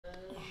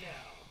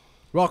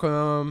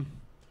Welcome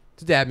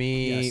to Dad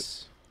Meat.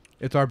 Yes.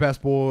 It's our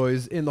best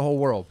boys in the whole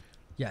world.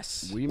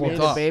 Yes. We What's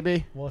made up? it,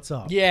 baby. What's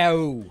up? Yeah.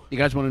 You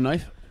guys want a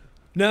knife?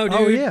 No, dude.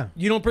 Oh, yeah.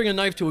 You don't bring a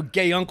knife to a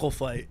gay uncle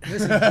fight.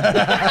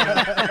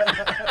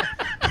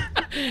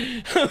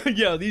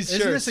 Yo, these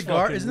Isn't shirts. this a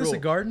fucking Isn't this a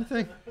rule. garden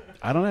thing?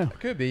 I don't know.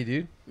 Could be,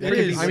 dude. It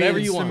is. is. Whatever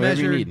It's you to want.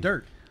 Whatever you measure need.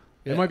 dirt.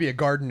 It might be a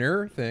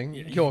gardener thing.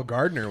 You can kill a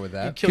gardener with You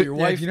that. kill your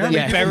wife. You know,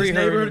 Yeah. bury bury her.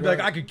 neighborhood. in Be like,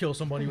 the- I could kill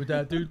somebody with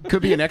that, dude.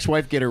 Could be an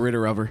ex-wife. Get rid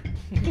of her.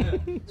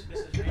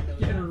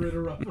 Get rid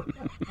of rubber.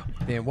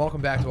 And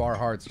welcome back to our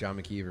hearts,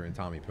 John McKeever and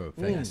Tommy Pope.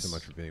 Thank you so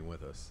much for being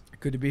with us.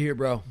 Good to be here,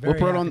 bro. Very What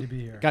brought happy on to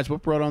be here. guys?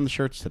 What brought on the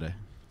shirts today?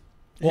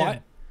 Well, Yeah.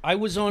 I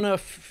was on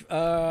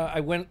I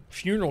went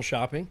funeral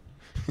shopping.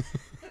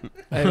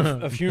 I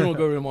have a funeral to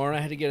go to tomorrow. And I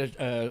had to get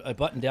a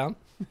button down.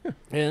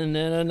 And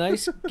then a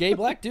nice gay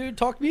black dude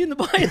talked me into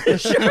buying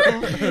this shirt.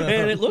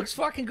 And it looks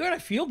fucking good. I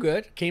feel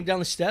good. Came down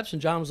the steps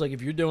and John was like,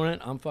 if you're doing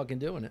it, I'm fucking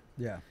doing it.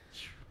 Yeah.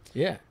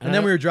 Yeah. And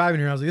then we were driving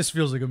here. I was like, this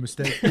feels like a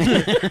mistake. No,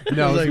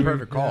 it's like, a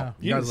perfect call. yeah. You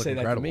You didn't guys look say that to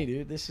incredible. me,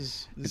 dude. This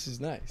is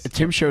nice.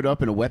 Tim showed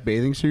up in a wet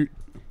bathing suit.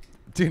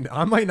 Dude,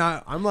 I'm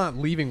not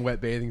leaving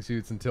wet bathing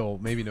suits until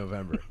maybe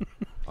November.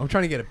 I'm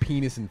trying to get a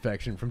penis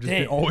infection from just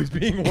Damn. always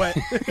being wet.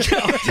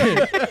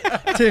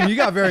 Tim, you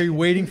got very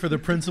waiting for the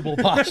principal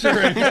posture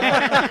right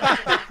now.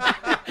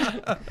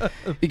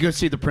 You go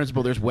see the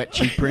principal. There's wet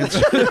cheek prints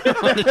on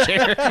the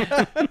chair.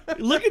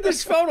 Look at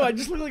this photo. I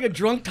just look like a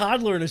drunk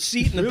toddler in a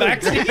seat in the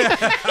back seat.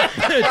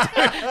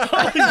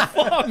 Holy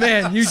fuck.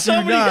 Man, you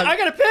do not. I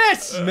gotta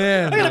piss.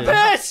 Man. I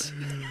gotta piss.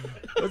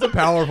 That's a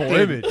powerful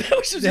image. I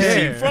was just a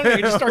seat in front of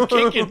me and just start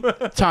kicking.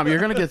 Tom, you're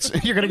gonna get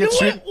sued. Why You're do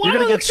I gonna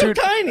look get so sued.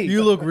 tiny?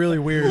 You look really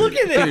weird. Look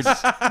at this.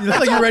 You look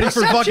like you're ready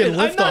for fucking perception.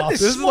 I'm not liftoff. this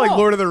This is like small.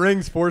 Lord of the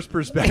Rings forced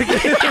perspective.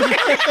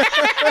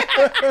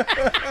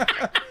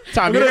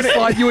 Tom, I'm you're gonna gonna,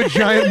 slide you a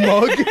giant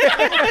mug.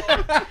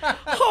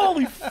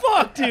 Holy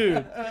fuck,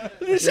 dude.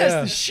 This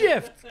has to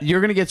shift. you're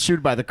gonna get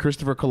sued by the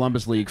Christopher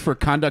Columbus League for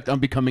conduct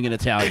unbecoming an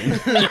Italian.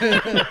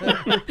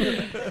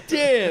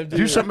 Damn, dude.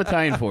 Do something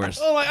Italian for us.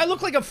 Oh, I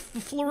look like a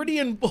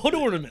Floridian hood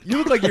ornament. You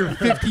look like you're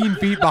 15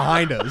 feet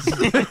behind us.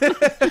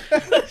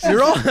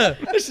 You're all.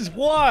 This is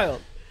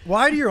wild.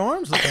 Why do your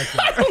arms look like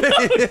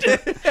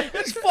that?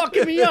 It's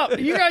fucking me up.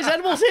 You guys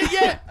edibles hit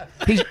yet?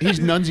 He's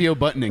Nunzio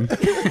buttoning.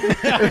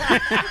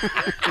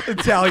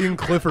 Italian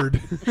Clifford.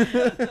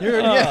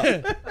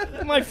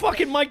 My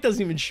fucking mic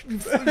doesn't even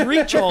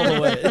reach all the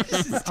way.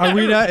 This is Are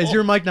we terrible. not? Is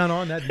your mic not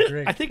on? That'd be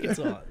great. I think it's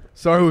on.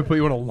 Sorry we put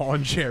you on a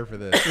lawn chair for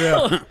this.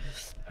 Yeah.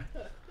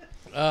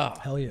 Oh,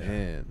 Hell yeah.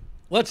 Man.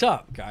 what's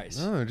up, guys?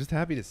 Oh, just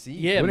happy to see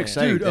you. Yeah, What man.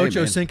 exciting Dude, day, Ocho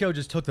man. Cinco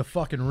just took the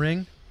fucking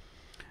ring.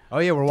 Oh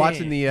yeah, we're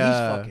watching the. He's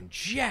fucking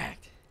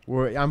jacked.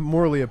 I'm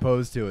morally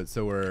opposed to it,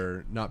 so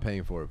we're not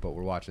paying for it. But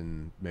we're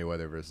watching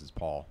Mayweather versus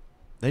Paul.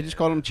 They just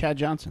called him Chad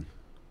Johnson.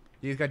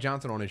 He's got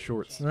Johnson on his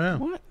shorts. Yeah.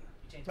 What?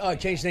 Oh, I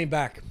changed his name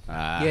back.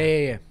 Ah.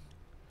 Yeah.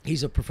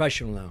 He's a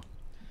professional now.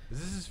 Is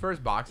this his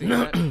first boxing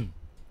event?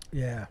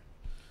 Yeah.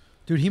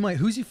 Dude, he might.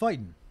 Who's he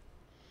fighting?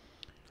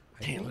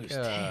 Damn, look at his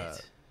uh,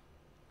 tits.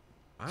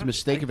 It's a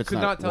mistake if it's could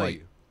not not tell white.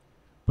 you.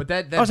 But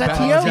that. Oh, is that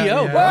battle- T.O.?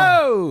 T.O., Yeah.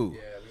 Whoa!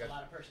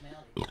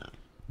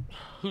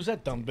 Who's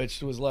that dumb bitch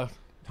to his left?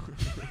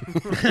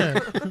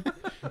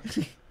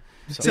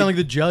 Sound like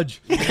the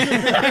judge.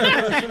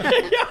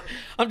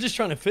 I'm just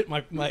trying to fit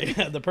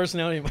the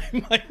personality of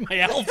my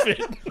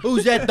outfit.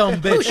 Who's that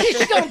dumb bitch?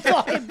 She's dumb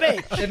fucking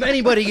bitch. If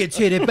anybody gets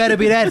hit, it better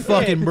be that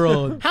fucking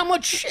broad. How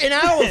much an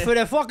hour for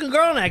that fucking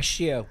girl next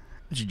to you?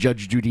 It's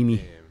Judge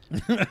Giudini.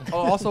 Oh,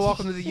 also,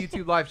 welcome to the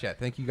YouTube live chat.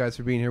 Thank you guys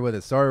for being here with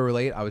us. Sorry we're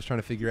late. I was trying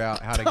to figure out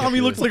how to. Tommy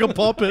get looks like a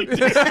puppet.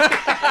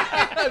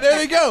 there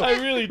they go. I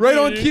really right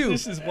do, on dude. cue.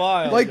 This is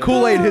wild. Like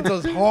Kool-Aid hits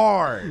us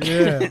hard.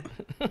 Yeah.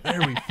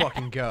 There we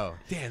fucking go.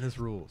 Damn, this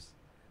rules.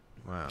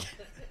 Wow.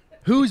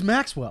 Who's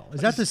Maxwell?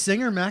 Is that the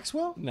singer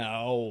Maxwell?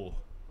 No.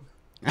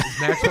 Is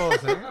Maxwell a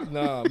singer?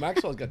 No,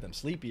 Maxwell's got them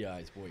sleepy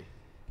eyes, boy.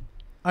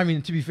 I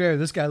mean, to be fair,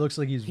 this guy looks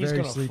like he's He's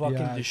very gonna sleepy fucking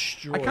eyed.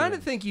 destroy I kind him.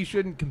 of think you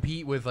shouldn't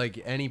compete with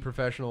like any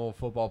professional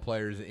football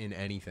players in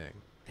anything.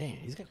 Damn,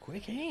 he's got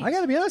quick hands. I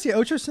gotta be honest, yeah,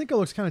 Ocho Cinco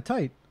looks kind of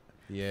tight.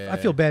 Yeah. I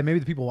feel bad. Maybe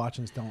the people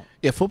watching this don't.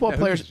 Yeah, football Yeah,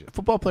 players. who gives a shit?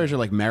 Football players are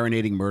like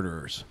marinating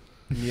murderers.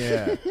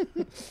 Yeah.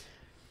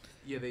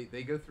 Yeah,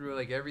 they go through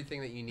like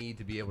everything that you need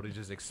to be able to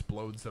just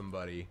explode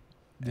somebody,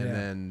 Yeah.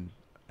 and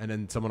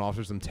then someone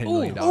offers them $10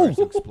 million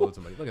to explode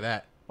somebody. Look at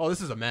that. Oh,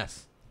 this is a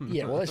mess.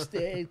 Yeah, well,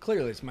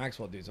 clearly this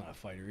Maxwell dude's not a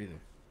fighter either.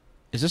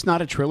 Is this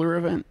not a Triller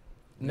event?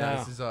 No.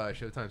 This is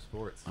Showtime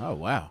Sports. Oh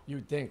wow. You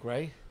would think,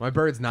 right? My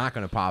bird's not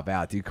gonna pop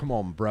out, dude. Come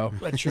on, bro.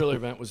 That Triller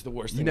event was the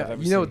worst You thing know, I've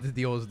ever you know seen. what the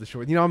deal is with the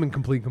shorts. You know I'm in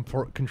complete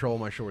control of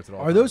my shorts at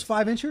all. Are those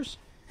times. 5-inchers?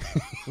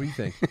 What do you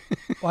think?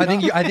 Well,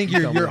 I think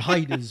your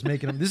height is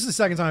making them. This is the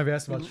second time I've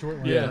asked about short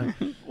ones. Yeah.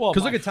 Well,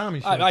 'Cause my- look at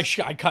Tommy's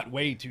I cut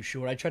way too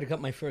short. I tried to cut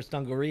my first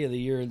dungaree of the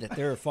year, and that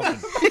they're fucking.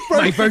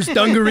 My first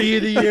dungaree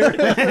of the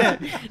year.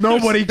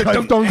 Nobody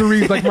cuts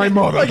dungarees like my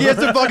mother. Like he has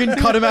to fucking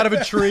cut him out of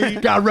a tree.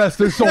 God rest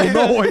his soul.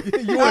 No,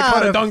 you want to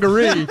cut a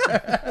dungaree?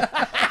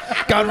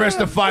 God rest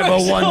the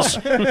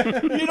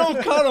 501s. You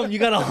don't cut them. You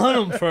got to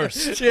hunt them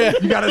first. You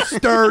gotta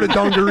stir the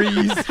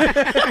dungarees.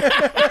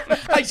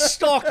 I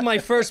stalked my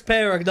first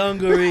pair of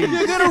dungarees.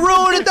 You're gonna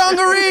ruin the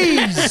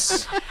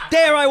dungarees.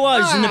 There I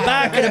was in the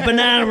back of the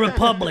Banana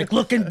Republic,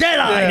 looking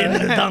dead-eyed into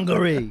the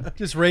dungaree.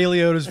 Just Ray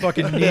Liotta's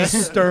fucking niece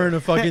stirring a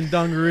fucking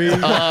dungaree.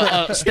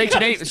 State your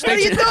name. What are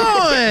you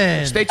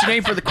doing? State your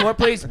name for the court,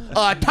 please.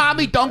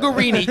 Tommy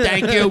Dungarini,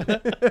 thank you.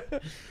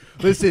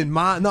 Listen,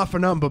 not for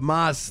nothing, but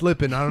Ma's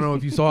slipping. I don't know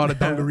if you saw how the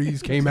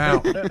dungarees came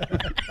out.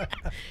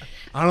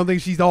 I don't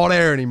think she's all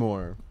there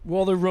anymore.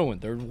 Well, they're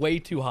ruined. They're way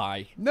too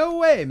high. No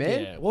way,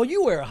 man. Yeah. Well,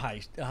 you wear a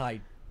high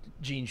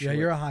jean short. Yeah,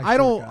 you're a high. I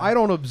don't. shirt guy. I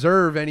don't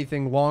observe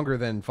anything longer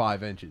than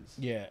 5 inches.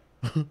 Yeah.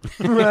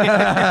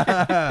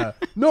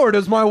 Nor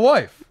does my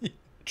wife.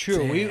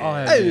 True. We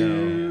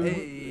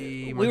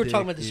were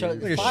talking about the show.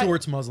 Like a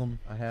shorts Muslim.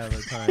 I have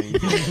a tiny.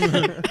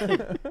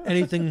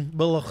 Anything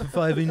below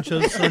 5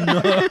 inches.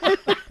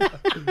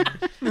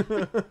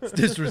 It's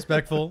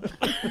disrespectful.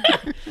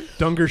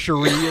 Dungar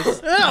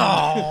Sharias.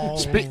 Oh.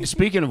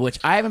 Speaking of which,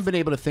 I haven't been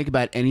able to think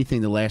about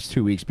anything the last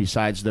 2 weeks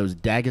besides those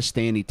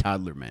Dagestani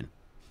toddler men.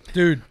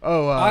 Dude,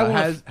 Oh,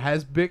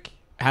 Hasbik.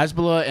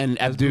 Hasbullah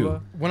and Abdu.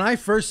 Hasbullah? when I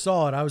first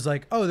saw it, I was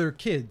like, oh, they're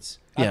kids.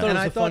 Yeah. thought it And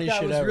was I the thought funniest that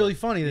shit was ever. really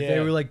funny that they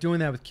Yeah. were like doing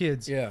that with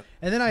kids. Yeah.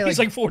 And then I He's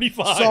like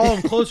 45. saw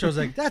him closer. I was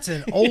like, that's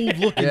an old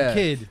looking Yeah.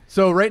 kid.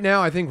 So right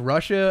now, I think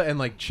Russia and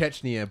like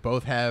Chechnya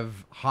both have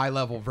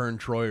high-level Vern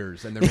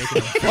Troyers, and they're making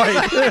a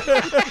fight.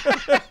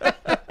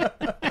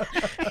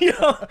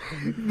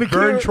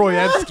 Vern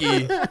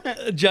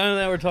Troyevsky. John and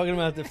I were talking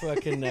about the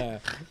fucking.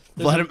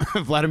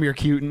 Vladimir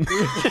Putin.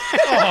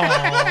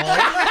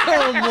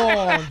 Come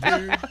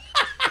on, dude.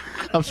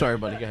 I'm sorry,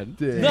 buddy. Go ahead.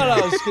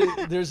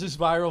 There's this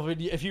viral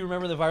video. If you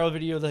remember the viral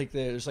video, like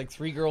there's like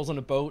 3 girls on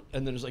a boat,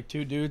 and then there's like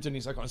 2 dudes, and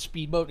he's like on a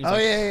speedboat. And he's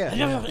like, yeah. And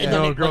Yeah,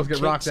 then girls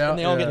get rocked out. and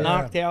they all get Yeah.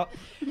 knocked out.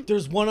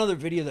 There's one other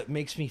video that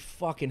makes me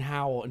fucking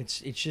howl, and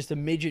it's just a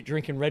midget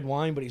drinking red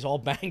wine, but he's all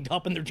banged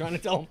up, and they're trying to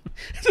tell him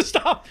to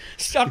stop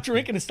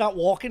drinking and stop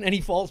walking, and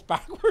he falls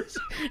backwards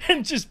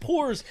and just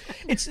pours.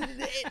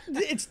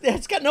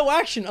 It's got no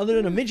action other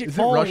than a midget Is it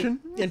falling. Russian?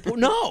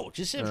 No,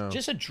 just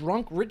a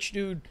drunk rich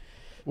dude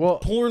Well,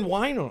 pouring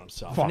wine on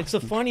himself, and it's the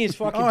funniest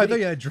fucking. Oh, I thought video.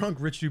 you had drunk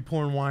rich dude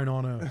pouring wine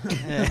on a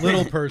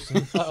little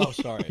person. Oh,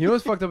 sorry. you know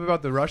what's fucked up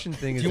about the Russian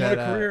thing is Do you that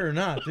want a career or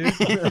not,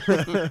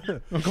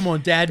 dude? Oh, come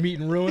on, dad meet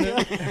and ruin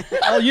it.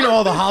 Oh, you know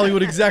all the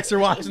Hollywood execs are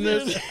watching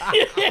this.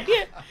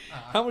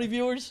 How many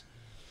viewers?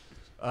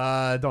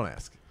 Don't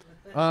ask.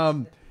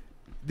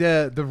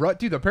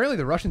 Dude, apparently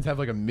the Russians have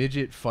like a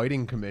midget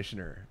fighting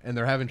commissioner, and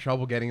they're having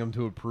trouble getting him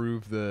to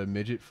approve the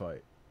midget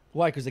fight.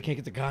 Why? Because they can't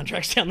get the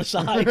contracts down the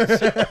sides.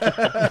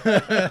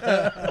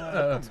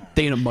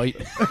 Dynamite.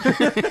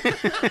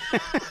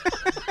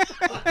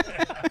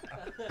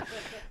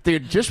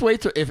 Dude, just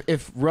wait till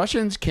if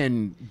Russians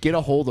can get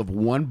a hold of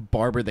one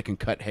barber that can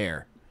cut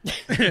hair, Yeah,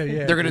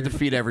 they're gonna dude.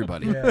 defeat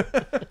everybody. Yeah.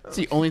 It's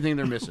the only thing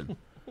they're missing.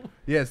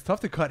 Yeah, it's tough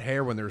to cut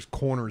hair when there's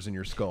corners in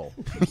your skull.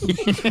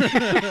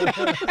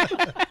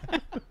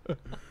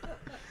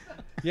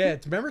 Yeah,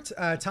 remember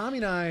Tommy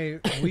and I,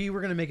 we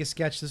were going to make a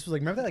sketch. This was like,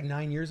 remember that like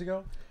 9 years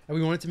ago? And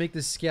we wanted to make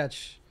this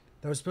sketch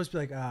that was supposed to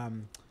be like,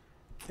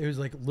 it was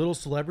like little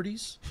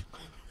celebrities.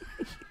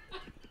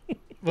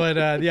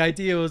 But the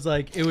idea was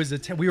like,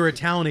 we were a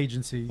talent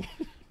agency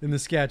in the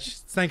sketch.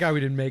 Thank God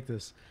we didn't make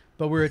this.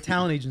 But we're a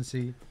talent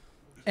agency.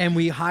 And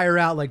we hire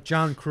out like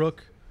John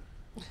Crook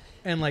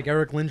and like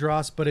Eric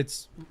Lindros, but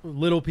it's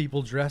little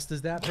people dressed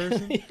as that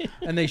person.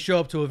 And they show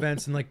up to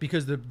events, and like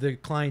because the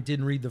client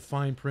didn't read the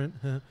fine print,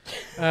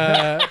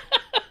 they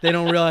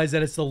don't realize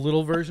that it's the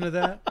little version of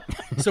that.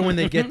 So when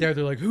they get there,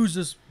 they're like, who's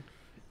this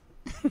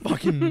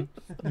fucking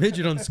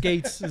midget on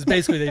skates? Is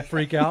basically they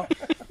freak out.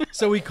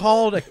 So we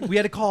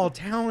had to call a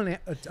talent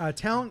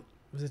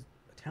was it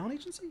a talent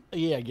agency?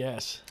 Yeah, I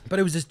guess. But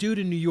it was this dude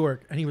in New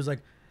York, and he was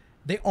like,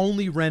 they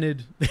only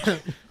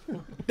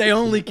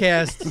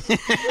cast.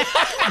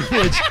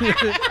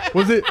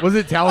 Was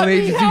it talent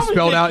agency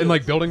spelled out in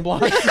like building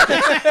blocks?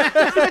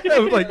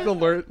 Like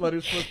the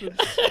letters listed.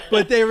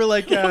 But they were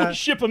like,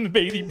 Ship them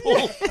baby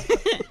bull.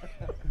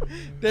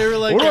 they were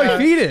like, What do I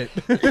feed it?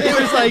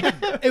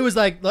 it was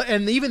like,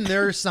 and even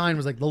their sign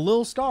was like the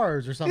little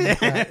stars or something like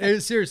that. It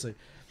was, seriously.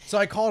 So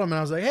I called him and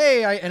I was like,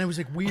 hey, and it was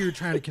like weird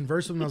trying to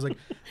converse with him. I was like,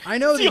 I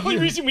know That's that the only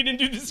you- reason we didn't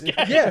do this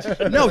sketch.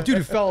 Yeah, no, dude,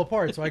 it fell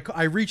apart. So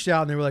I reached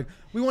out and they were like,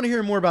 we want to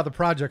hear more about the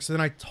project. So then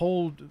I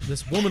told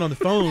this woman on the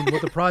phone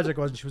what the project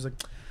was, and she was like,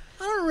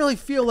 I don't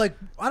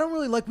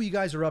really like what you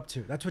guys are up to.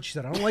 That's what she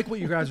said. I don't like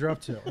what you guys are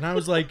up to. And I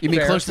was like, You mean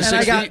fair. close to And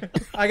 6 I feet?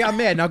 got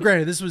mad. Now,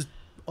 granted, this was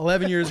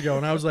 11 years ago,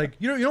 and I was like,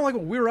 you don't like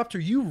what we were up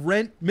to. You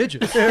rent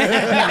midgets. You're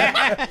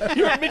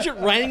a midget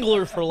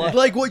wrangler for life.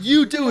 Like what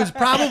you do is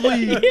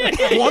probably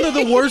one of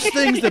the worst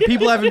things that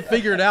people haven't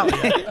figured out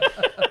yet.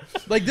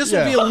 Like this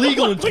will be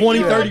illegal in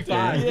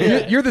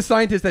 2035. You're the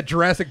scientist at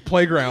Jurassic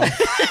Playground.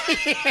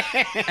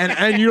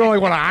 and you know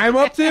like what I'm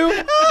up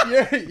to?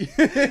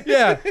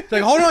 Yeah. It's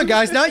like, hold on,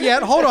 guys, not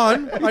yet. Hold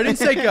on. I didn't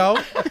say go.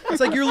 It's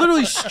like you're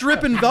literally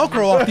stripping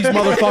Velcro off these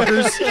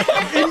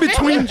motherfuckers in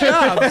between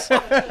jobs.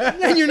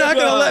 And you're not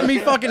gonna let me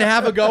fucking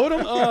have a go at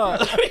them?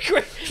 That'd be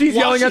great. She's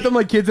yelling at them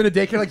like kids in a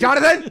daycare, like,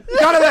 Jonathan,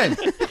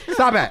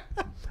 stop it.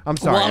 I'm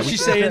sorry. While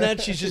she's saying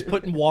that, she's just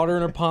putting water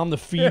in her palm to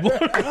feed one.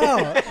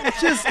 Oh,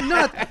 just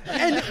not.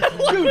 And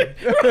dude,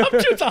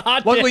 It's a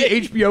hot Luckily,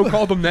 day. HBO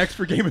called them next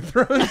for Game of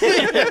Thrones.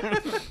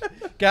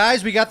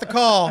 guys, we got the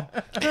call.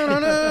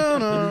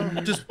 No.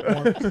 Just.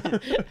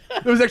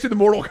 It was actually the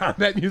Mortal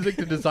Kombat music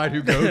to decide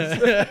who goes.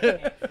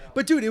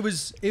 But dude, it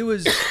was.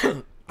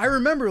 I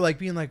remember like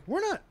being like, we're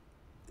not.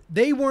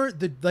 They weren't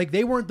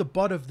the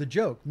butt of the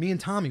joke. Me and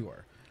Tommy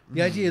were.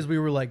 The idea is we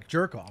were like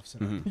jerk offs.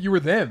 You were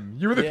them.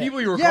 You were the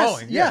people you were Yes,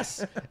 calling.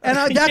 yes. And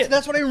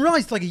that's what I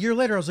realized. Like a year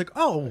later, I was like,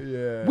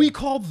 oh, we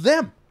called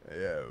them.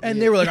 Yeah.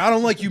 And they were like, I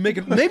don't like you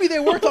making. Maybe they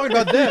were talking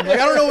about them. Like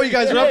I don't know what you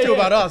guys are up to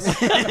about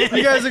us.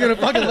 You guys are gonna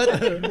fucking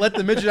let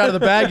the midget out of the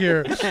bag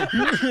here,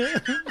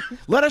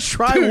 Let us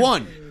try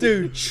one.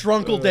 dude.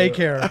 Schrunkle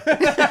daycare.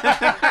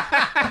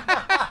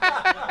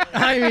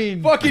 I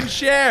mean, Fucking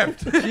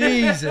Shaft.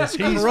 Jesus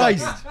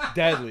Christ.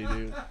 Deadly,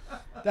 dude.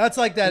 That's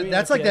like that.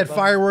 That's like that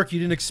firework you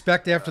didn't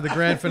expect after the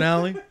grand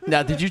finale.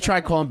 Now, did you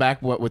try calling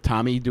back with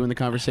Tommy doing the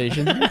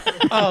conversation?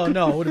 Oh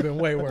no, it would have been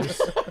way worse.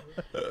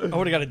 I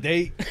would have got a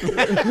date.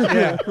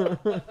 Yeah.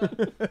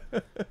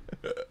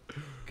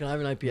 Can I have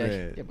an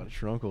IPA? Yeah, but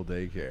Schrunkle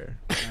daycare.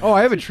 Oh,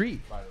 I have a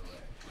treat. By the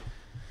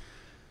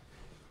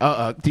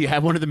way. Do you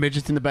have one of the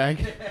midgets in the bag?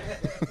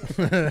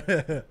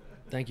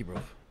 Thank you, bro.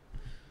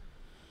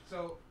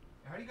 So,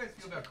 how do you guys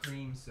feel about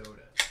cream soda?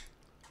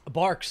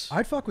 Barks.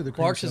 I'd fuck with the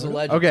cream Barks is a soda.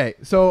 legend. Okay,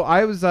 so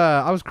I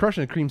was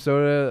crushing a cream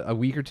soda a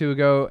week or two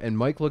ago, and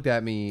Mike looked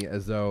at me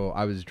as though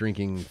I was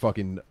drinking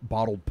fucking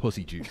bottled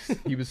pussy juice.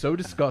 He was so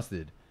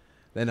disgusted.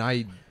 Then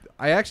I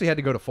actually had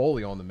to go to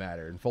Foley on the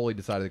matter, and Foley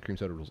decided the cream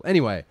soda rules.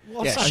 Anyway,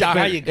 Well, Yeah, that's shocking.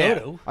 how you go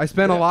to. I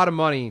spent a lot of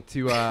money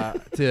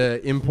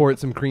to import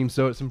some cream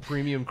soda, some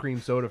premium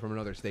cream soda from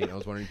another state. And I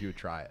was wondering if you would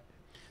try it.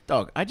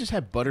 Dog, I just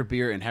had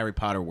butterbeer in Harry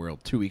Potter World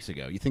 2 weeks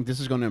ago. You think this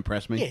is going to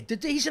impress me? Yeah,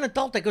 he's an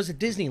adult that goes to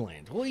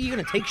Disneyland. Well, are you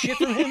going to take shit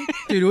from him?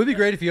 Dude, it would be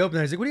great if you opened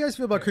that. He's like, what do you guys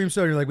feel about cream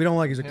soda? And you're like, we don't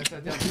like it. He's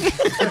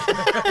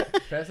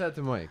like, Pass that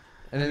to Mike.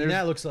 And I then mean, there's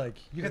that looks like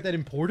you got that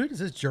imported. Is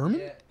this German?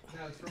 no,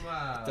 it's from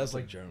does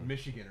look German.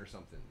 Michigan or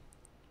something.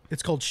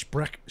 It's called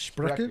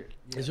Sprecher.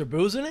 Is there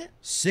booze in it?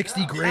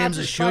 60 grams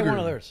of Just try sugar. one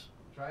of theirs.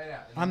 Try it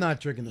out. I'm not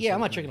drinking this. Yeah, I'm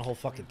stuff, not drinking the whole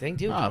fucking thing,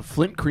 dude.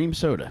 Flint cream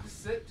soda.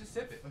 Just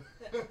sip it. man.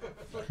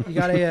 You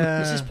got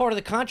a. Is this part of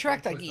the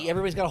contract? Like,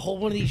 everybody's got to hold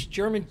one of these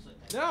German.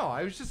 No,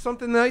 it was just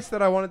something nice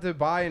that I wanted to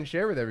buy and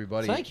share with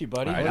everybody. Thank you,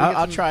 buddy. All right, Wanna get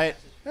I'll some- try it.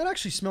 That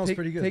actually smells Take,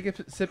 pretty good. take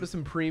a sip of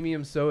some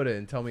premium soda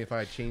and tell me if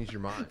I changed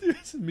your mind.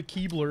 This is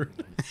McKeever.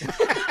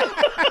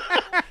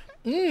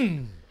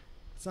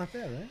 It's not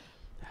bad, right?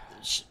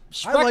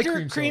 I like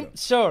Spectre cream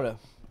soda.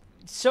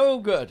 So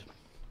good.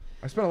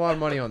 I spent a lot of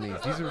money on these.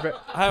 These are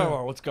I don't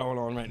know what's going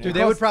on right now. Dude,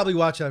 they would probably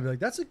watch that and be like,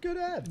 that's a good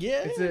ad.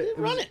 yeah,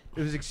 run it.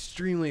 It was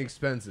extremely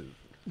expensive.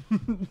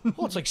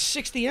 Well, it's like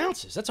 60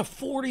 ounces. That's a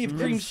 40 of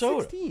cream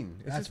soda. 16.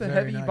 It's That's just a very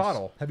heavy nice.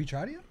 bottle. Have you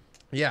tried it yet?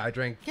 Yeah, I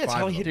drank Yeah, that's, 5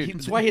 how of he, them.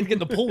 that's why he had to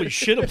get in the pool. He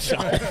shit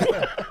himself.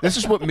 This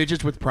is what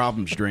midgets with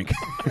problems drink.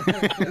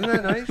 Isn't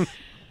that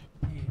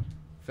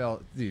nice?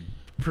 Dude,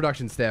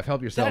 production staff,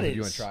 help yourself That if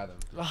you is- want to try them.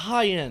 A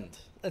high end.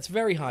 That's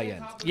very high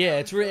end. Yeah,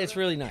 it's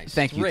really nice.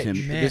 Thank It's you, rich.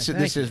 Tim. Man, This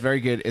thank is very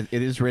good. It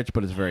is rich,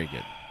 but it's very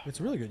good. It's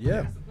really good,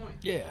 yeah.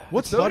 Yeah.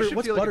 What's Soda butter? should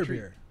What's feel like a butter treat.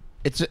 beer?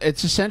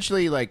 It's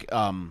essentially like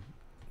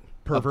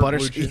Pervert butter-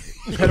 Blue Chew.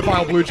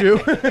 Pedophile Blue Chew.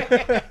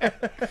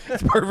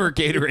 it's pervert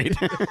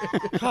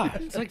Gatorade.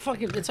 God, it's like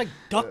fucking. It's like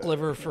duck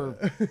liver for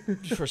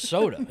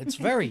soda. It's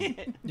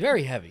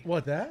very heavy.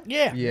 What, that?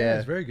 Yeah. Yeah.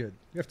 It's very good.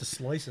 You have to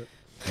slice it.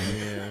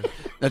 Yeah.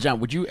 Now, John,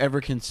 would you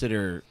ever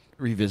consider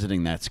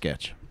revisiting that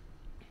sketch?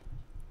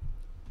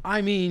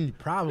 I mean,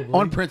 probably.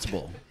 On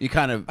principle, you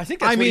kind of. I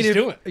think that's what he's if,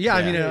 doing. Yeah,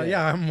 I mean, Yeah.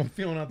 yeah, I'm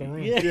feeling out the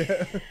room.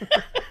 Yeah.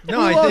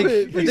 No, I I love think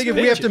it. I think if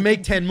we have to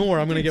make 10 more,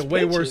 I'm gonna get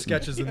way worse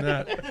sketches than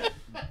that.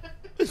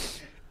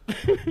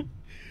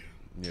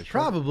 Yeah,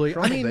 Probably.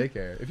 Schrunkle I mean-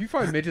 daycare. If you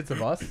find midgets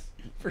of us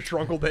for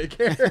Schrunkle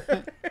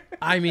daycare.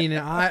 I mean,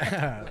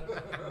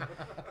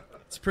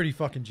 it's pretty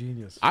fucking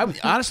genius. I would,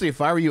 honestly, if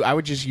I were you, I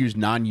would just use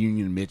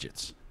non-union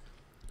midgets.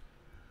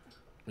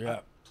 Yeah.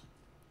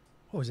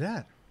 What was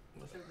that?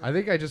 I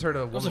think I just heard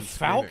a It was woman a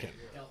falcon.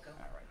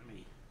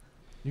 screaming.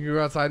 You can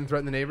go outside and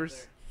threaten the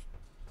neighbors?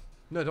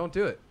 No, don't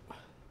do it.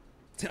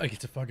 Like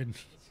it's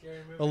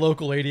a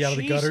local lady out of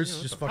the Jeez.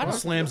 gutters just I fucking don't-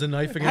 slams a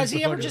knife against Has he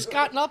the ever fucking- just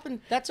gotten up and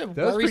that's a was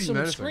pretty worrisome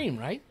menacing. scream,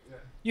 right?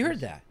 You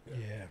heard that?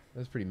 Yeah.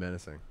 That's pretty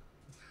menacing.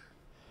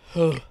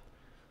 So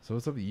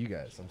what's up with you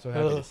guys? I'm so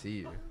happy to see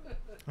you.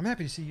 I'm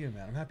happy to see you,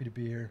 man. I'm happy to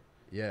be here.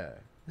 Yeah.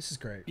 This is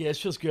great. Yeah, it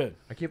feels good.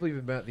 I can't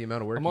believe the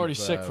amount of work I'm already you've,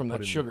 sick from put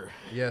that in. sugar.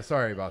 Yeah,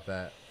 sorry about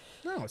that.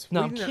 No, it's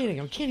No, We I'm didn't- kidding.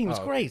 I'm kidding. It's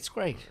Oh, great. It's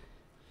great.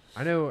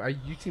 I know.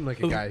 You seem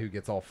like a guy who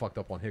gets all fucked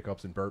up on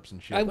hiccups and burps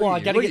and shit. I Look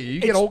at you. Look at you. You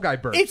get old guy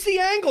burps. It's the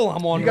angle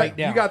I'm on You got- right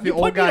now. you got the put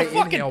old me in guy a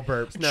fucking inhale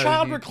burps. No,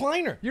 child dude.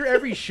 recliner. You're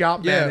every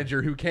shop Yeah.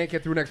 manager who can't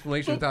get through an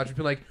explanation without just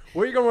being like,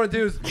 what you're going to want to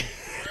do is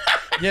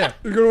Yeah.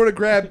 you're going to want to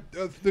grab,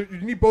 you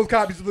need both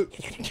copies of the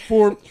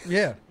form.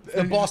 Yeah.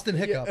 The Boston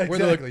hiccup. Yeah, where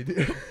they're exactly.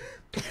 dude.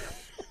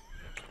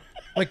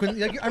 Like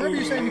when I remember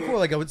you saying before,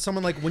 like with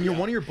someone like when you're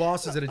one of your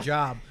bosses at a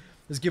job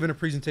is giving a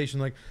presentation,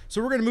 like,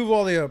 so we're gonna move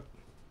all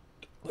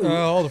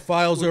the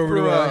files over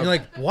to. And you're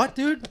like, what,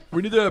 dude?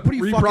 We need to are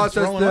you fucking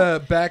throwing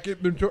the back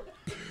inventory.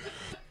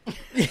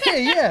 Yeah,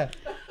 yeah.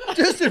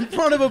 Just in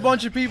front of a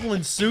bunch of people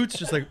in suits,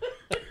 just like.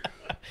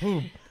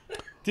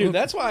 Dude,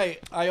 that's why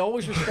I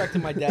always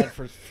respected my dad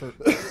for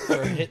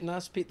hitting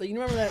us. People, you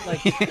remember that?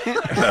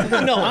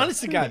 Like, no,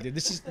 honest to God, dude,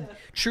 this is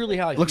truly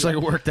how I Looks feel.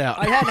 like it worked out.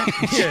 I had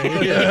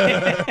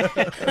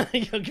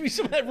Yo, give me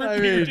some of that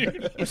root beer,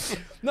 dude.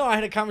 No, I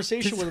had a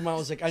conversation with him. I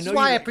was like, I know That's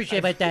why I you.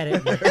 appreciate my dad.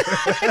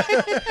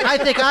 I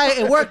think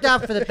it worked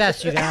out for the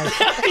best, you guys.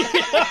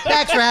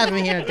 Thanks for having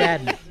me here,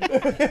 Dad.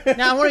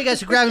 Now, one of you guys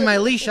is grabbing my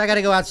leash. I got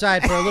to go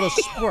outside for a little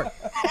sport.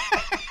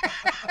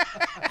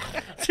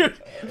 Dude,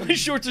 my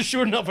shorts are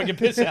short enough I can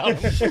piss out.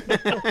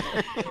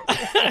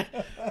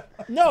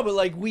 No, but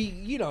like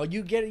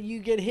you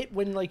get hit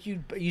when like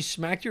you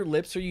smacked your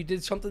lips or you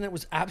did something that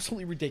was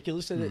absolutely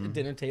ridiculous at a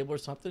dinner table or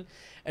something,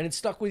 and it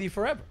stuck with you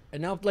forever.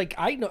 And now, like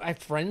I have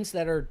friends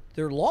that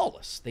they're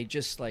lawless. They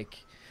just like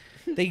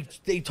they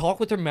talk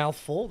with their mouth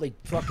full. They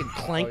fucking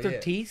clank their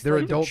teeth. They're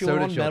like adult chewing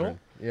soda on children. metal.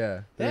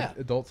 Yeah. They're Yeah.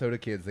 adult soda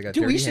kids. They got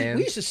Dude, dirty we hands.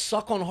 used to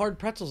suck on hard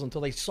pretzels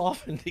until they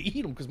softened to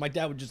eat them because my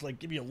dad would just like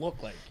give you a look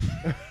like,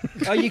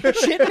 "Are you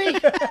shitting me?"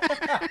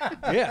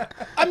 Yeah,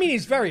 I mean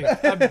he's very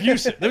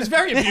abusive. It was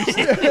very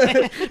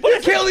abusive. You're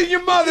killing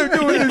your mother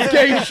doing this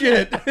gay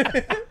shit.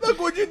 Look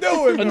what you're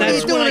doing. And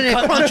that's bro. when Doing I it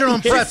cut crunching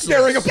on She's pretzels.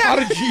 staring a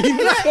pot of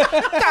jeans.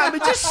 Tommy,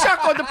 just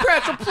suck on the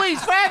pretzel,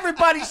 please. For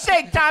everybody's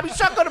sake, Tommy,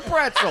 suck on the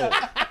pretzel.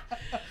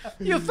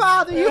 Your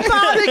father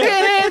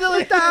can't handle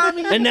it,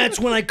 Tommy. And that's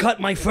when I cut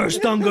my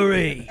first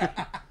dungaree.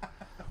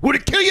 Would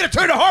it kill you to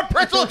turn a hard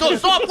pretzel into a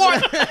soft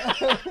one?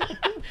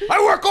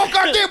 I work all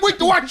goddamn week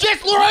to watch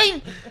this,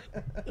 Lorraine.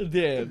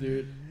 Damn,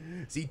 dude.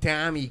 See,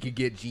 Tommy could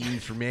get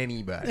jeans from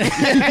anybody.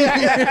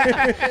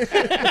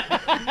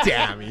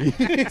 Tommy.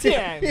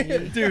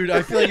 Damn. Dude,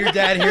 I feel like your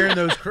dad hearing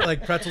those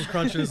like pretzels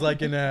crunching is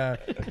like in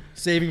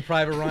Saving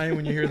Private Ryan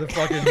when you hear the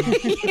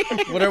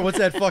fucking what's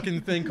that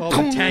fucking thing called?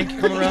 The tank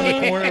coming around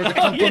the corner.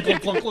 With the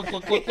clunk, clunk,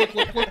 clunk, clunk, clunk,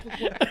 clunk, clunk, clunk,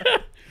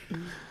 clunk.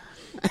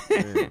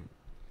 Man,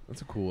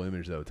 that's a cool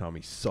image, though.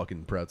 Tommy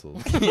sucking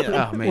pretzels.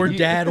 Oh, man. Or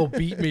dad will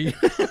beat me.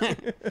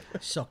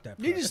 Suck that.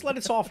 You just let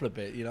it soften a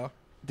bit, you know?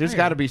 There's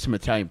got to be some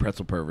Italian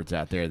pretzel perverts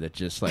out there that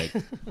just like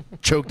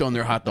choked on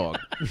their hot dog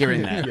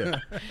hearing that. Yeah.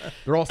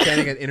 They're all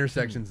standing at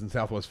intersections in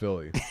Southwest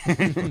Philly.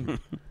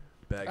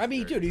 I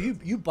mean, dude,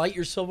 if you bite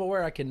your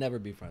silverware, I can never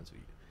be friends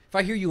with you. If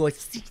I hear you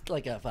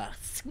like a,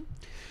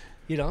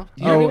 you know?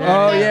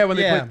 Yeah, when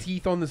they Yeah. put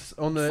teeth on the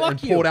Fuck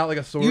and you. pull it out like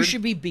a sword. You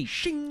should be beat.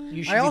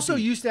 You should I be also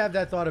beat. used to have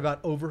that thought about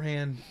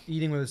overhand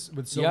eating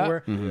with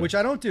silverware, which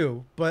I don't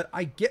do. But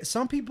I get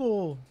some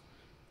people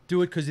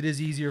do it because it is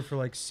easier for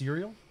like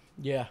cereal.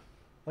 Yeah.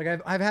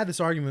 Like I've had this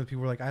argument with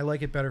people like I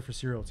like it better for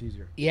cereal. It's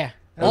easier. Yeah.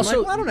 And Also, I'm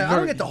like, well, I don't know. I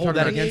don't get to hold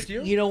that against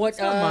you. You know what? It's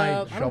not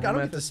my. I Shovel don't get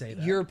method. to say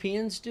that.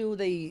 Europeans do.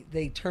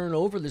 They turn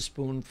over the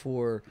spoon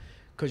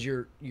because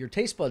your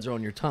taste buds are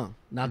on your tongue,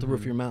 not the roof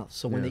of your mouth.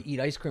 So when Yeah. they eat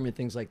ice cream and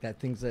things like that,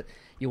 things that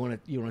you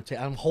want to take.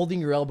 I'm holding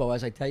your elbow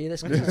as I tell you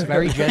this because it's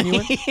very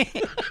genuine.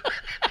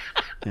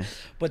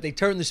 But they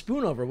turn the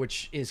spoon over,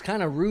 which is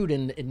kind of rude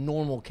in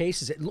normal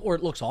cases, or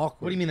it looks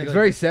awkward. What do you mean? It's Like,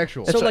 very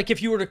sexual. So like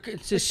if you were to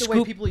it's the way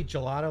scoop, people eat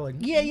gelato. Like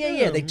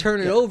yeah, they turn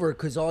it over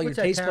because all your What's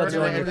that, taste buds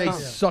are on your they tongue.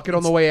 suck it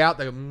on the way out.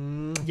 They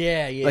go,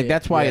 Yeah. Like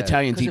that's why Yeah.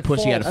 Italians 'Cause eat it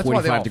pussy at a falls- that's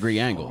why they all 45-degree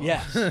angle.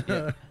 Yes.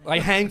 Yeah. I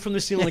hang from the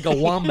ceiling like a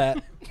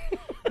wombat.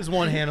 There's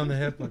one hand on the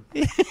hip. Like,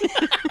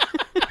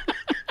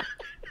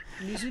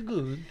 these are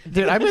good.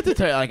 Dude, I meant to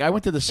tell you, like, I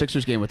went to the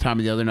Sixers game with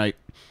Tommy the other night,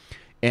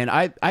 and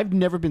I've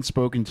never been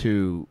spoken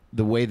to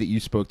the way that you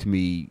spoke to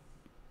me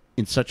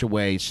in such a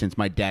way since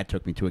my dad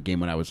took me to a game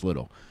when I was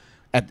little.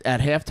 At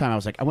halftime, I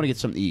was like, I want to get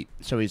something to eat.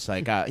 So he's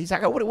like, oh,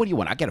 what do you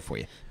want? I'll get it for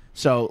you.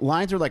 So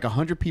lines are like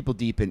 100 people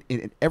deep in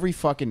every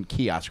fucking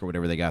kiosk or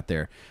whatever they got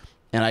there.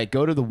 And I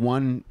go to the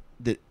one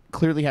that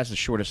clearly has the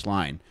shortest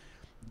line.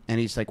 And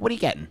he's like, what are you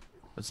getting?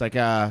 It's like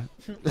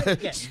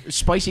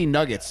spicy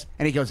nuggets.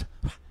 And he goes,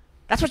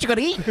 that's what you're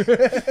going to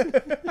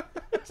eat?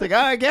 It's like, oh,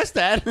 I guess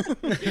that.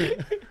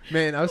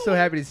 man, I was so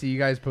happy to see you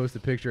guys post a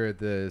picture at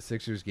the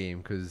Sixers game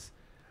because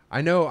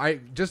I know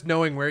just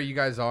knowing where you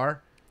guys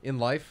are in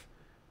life,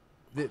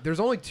 there's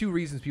only two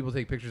reasons people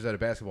take pictures at a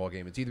basketball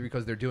game. It's either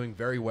because they're doing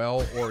very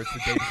well, or it's the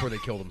day before they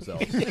kill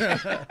themselves.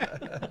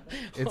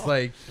 It's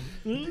like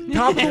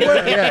top of the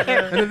world.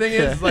 Yeah, and the thing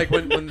is, like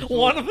when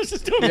One of us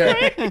is doing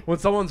yeah, great. when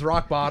someone's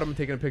rock bottom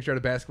taking a picture at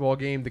a basketball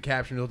game, the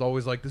caption is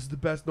always like, "This is the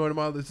best night of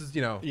my life. This is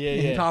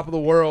Yeah. top of the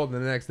world."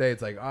 And the next day,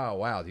 it's like, "Oh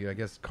wow, dude, I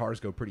guess cars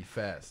go pretty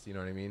fast." You know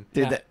what I mean?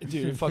 Dude,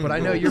 Dude, it fucking But I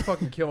know ruled. you're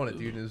fucking killing it,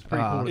 dude. And it was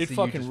pretty cool to It see you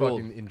fucking just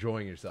ruled. fucking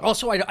enjoying yourself.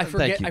 Also, I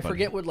forget you, I buddy.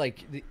 forget what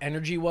like the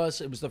energy was.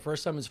 It was the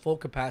first time it was full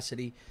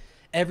capacity.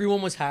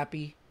 Everyone was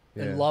happy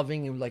Yeah. and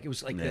loving, and like it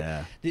was like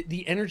Yeah.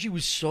 the energy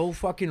was so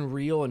fucking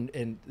real, and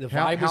the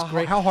How- vibe was how-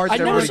 great. how hard I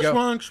did never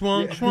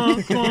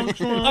everybody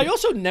go? I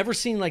also never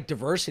seen like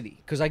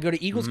diversity because I go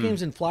to Eagles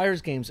games and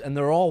Flyers games, and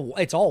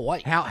it's all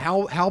white. How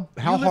You live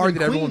hard in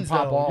did everyone Queens,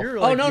 pop though. off? You're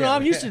Oh like- no, yeah,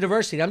 I'm used to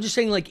diversity. I'm just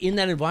saying, like in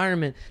that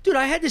environment, dude.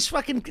 I had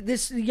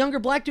this younger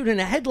black dude in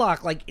a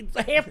headlock, like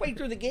halfway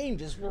through the game,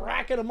 just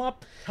racking him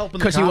up.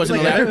 helping 'Cause he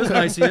wasn't like, allowed- it was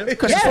nice of you.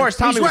 Because as far as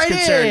Tommy he's was right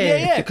concerned,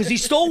 Yeah, because he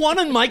stole one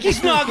on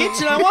Mikey's Nuggets,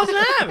 and I wasn't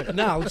having it.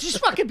 No, it's just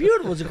fucking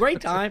beautiful. It was a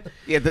great time.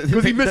 yeah,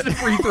 Because he missed a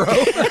free throw.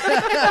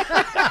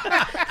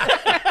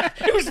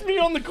 It was me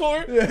on the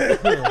court.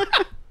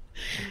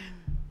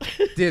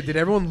 Did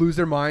everyone lose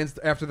their minds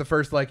after the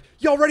first, like,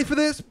 y'all ready for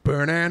this? It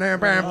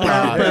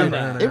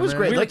was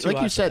great. We were Like too you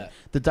hot for said, that.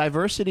 the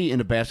diversity in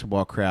a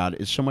basketball crowd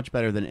is so much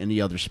better than any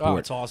other sport. Oh,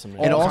 it's awesome.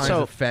 Man. And All also-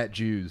 kinds of fat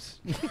Jews.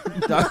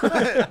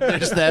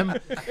 There's them.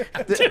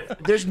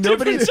 There's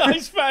nobody. different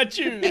size fat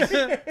Jews.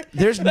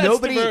 There's That's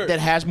nobody the verb.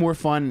 that has more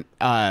fun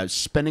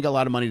spending a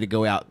lot of money to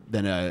go out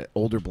than an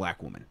older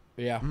black woman.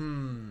 Yeah.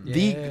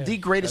 The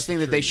greatest thing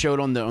that they showed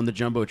on the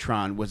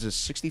jumbotron was a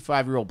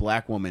 65-year-old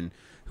black woman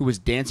who was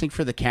dancing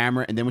for the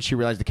camera, and then when she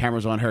realized the camera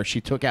was on her,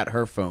 she took out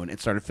her phone and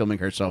started filming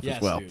herself Yes,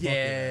 as well. dude.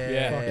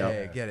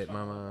 Yeah, get it,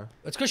 mama.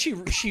 That's because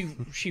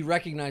she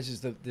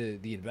recognizes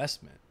the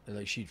investment.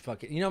 Like she'd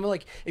fucking, I mean,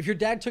 like if your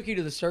dad took you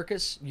to the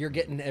circus, you're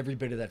getting every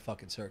bit of that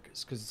fucking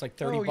circus because it's like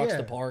 $30 yeah.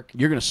 to park.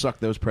 You're gonna suck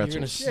those You're gonna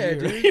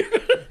pretzels.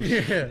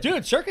 Yeah,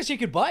 dude, circus you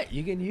could bite.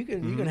 You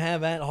can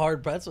have that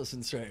hard pretzels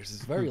in circus.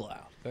 It's very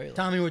loud. Very loud.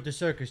 Tommy with the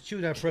circus. Chew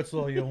that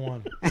pretzel all you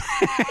want.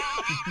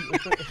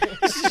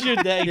 This is your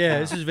day. Yeah, pal.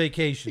 this is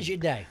vacation. This is your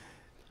day.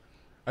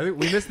 I think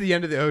we missed the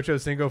end of the Ocho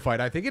Cinco fight.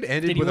 I think it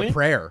ended Did he with a win?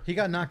 prayer. He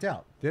got knocked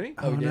out, Did he?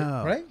 Oh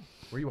no! right?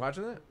 Were you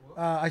watching that?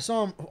 I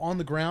saw him on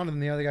the ground,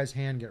 and the other guy's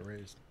hand get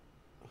raised.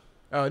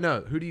 Oh,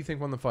 no. Who do you think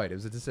won the fight? It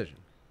was a decision.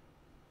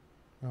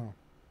 Oh,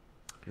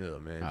 Oh,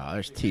 man. Oh,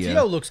 there's Tio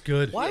Tio. looks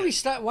good. Why are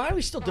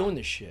we still doing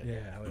this shit? Yeah,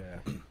 oh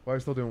yeah. Why are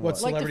we still doing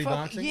What's what? Like the Celebrity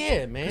fuck, boxing?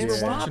 yeah, man. We're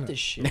Stop watching it. this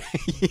shit.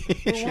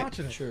 We're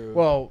watching it. True.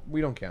 Well, we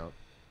don't count.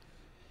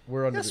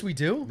 We're under Yes, the- we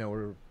do. No,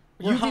 We're,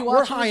 You be we're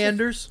watching high this?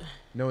 enders.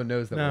 no one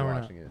knows that No, we're we're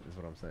not. watching it, is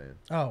what I'm saying.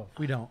 Oh,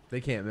 we don't. They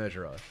can't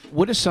measure us.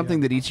 What is something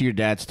that each of your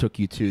dads took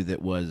you to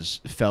that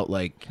felt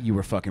like you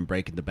were fucking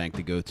breaking the bank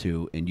to go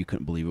to, and you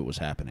couldn't believe it was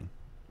happening?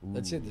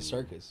 That's it. The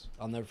circus.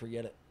 I'll never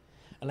forget it.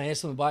 And I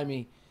asked them to buy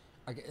me.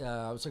 It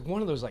was like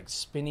one of those like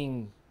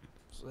spinning.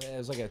 It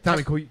was like a.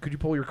 Tommy, could you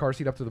pull your car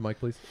seat up to the mic,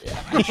 please?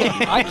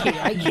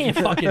 I can't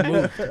fucking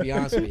move. To be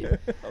honest with you,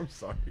 I'm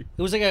sorry.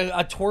 it was like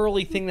a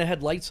twirly thing that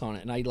had lights on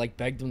it, and I like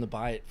begged him to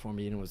buy it for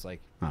me, and it was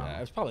like Oh.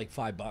 it was probably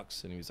like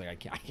 $5, and he was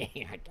like,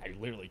 I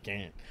literally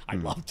can't.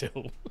 I'd love to,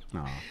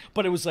 Oh.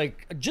 but it was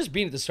like just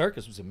being at the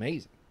circus was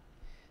amazing,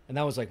 and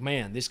that was like,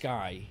 man, this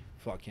guy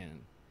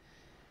fucking.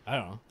 I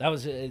don't know. That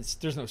was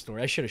there's no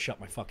story. I should have shut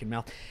my fucking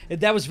mouth.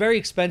 That was very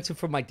expensive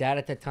for my dad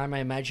at that time, I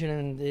imagine,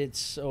 and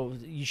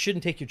you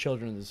shouldn't take your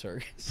children to the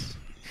circus.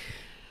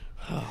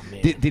 Oh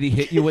man. Did he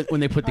hit you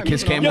when they put the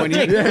kiss cam Yo, on you?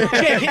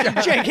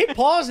 Jake, hit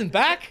pause and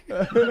back.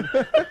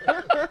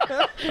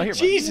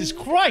 Jesus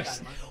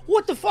Christ.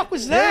 What the fuck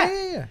was that?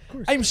 Yeah, of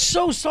course. I'm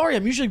so sorry.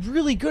 I'm usually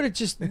really good at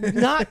just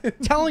not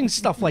telling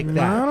stuff like that.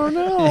 I don't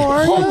know.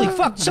 Are Holy you?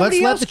 fuck.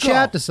 Somebody Let's let else the go.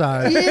 chat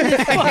decide.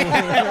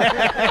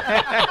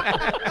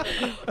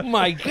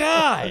 My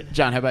God.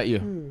 John, how about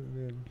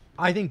you?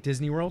 I think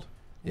Disney World,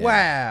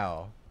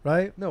 Wow.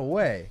 right? No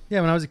way. Yeah,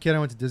 when I was a kid, I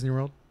went to Disney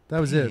World. That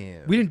was it.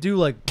 Damn. We didn't do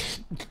like.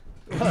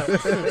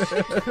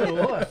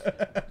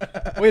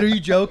 Wait, are you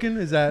joking?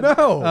 Is that No.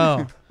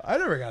 Oh, I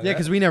never got yeah,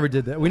 because we never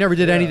did that. We never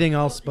did anything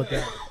else but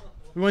that.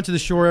 We went to the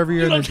shore every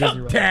year and then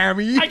Disney World.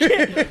 Tammy.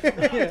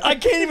 I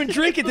can't even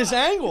drink at this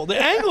angle.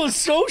 The angle is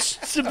so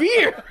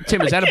severe.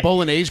 Tim, is that a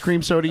bolognese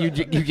cream soda you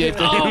gave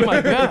to Oh him?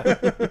 my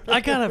God.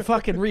 I gotta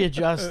fucking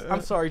readjust.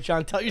 I'm sorry,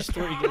 John. Tell your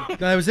story again.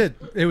 That was it.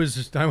 It was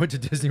just I went to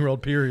Disney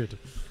World. Period.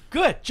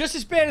 Good. Just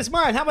as bad as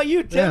mine. How about you,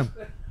 Yeah. Tim?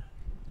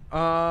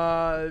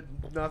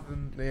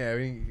 Nothing.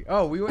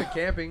 Yeah. We went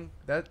camping.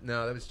 That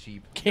was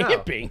cheap. No.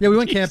 Camping. Yeah, we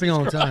went Jesus camping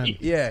all the time.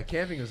 Christ. Yeah,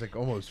 camping was like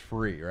almost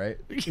free, right?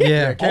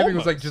 Yeah. Camping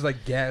was like Almost. just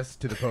like gas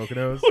to the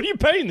Poconos. What are you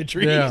paying the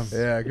trees? Yeah.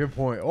 Yeah, good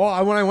point.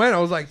 Well, when I went, I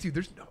was like, dude,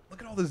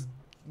 look at all this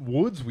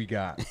woods we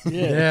got.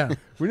 Yeah.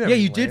 We didn't Yeah,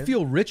 have you any did land.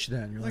 feel rich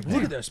then. You're like,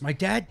 look at this. My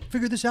dad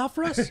figured this out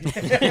for us.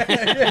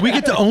 We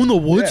get to own the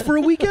woods for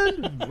a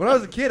weekend. When I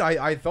was a kid,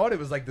 I thought it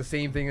was like the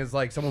same thing as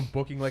like someone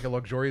booking like a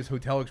luxurious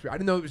hotel experience. I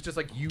didn't know it was just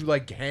like you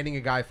like handing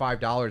a guy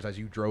 $5 as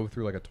you drove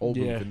through like a toll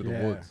booth Yeah. into the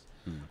Yeah. woods.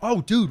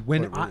 Oh, dude,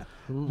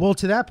 well,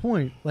 to that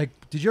point, like,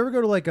 did you ever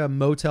go to like a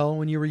motel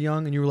when you were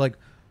young and you were like,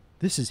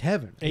 this is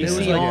heaven? And it was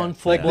AC like, on,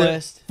 full like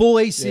blast. full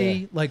AC,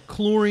 Yeah. like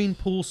chlorine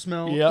pool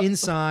smell Yep.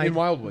 inside. In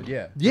Wildwood,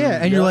 yeah.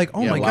 Yeah, and you're like,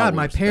 oh Yeah, my God,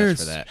 my Wildwood's the best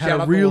parents for that. had Shout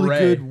a out to really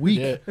Lorraine. good week.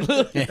 Yeah.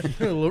 Yeah,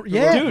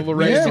 Dude,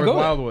 Lorraine we used to North go there.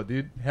 Wildwood,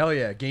 dude. Hell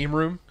yeah, game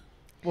room.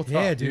 What's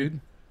yeah, up, dude.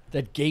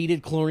 That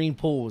gated chlorine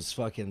pool was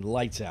fucking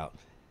lights out.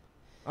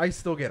 I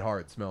still get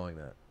hard smelling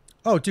that.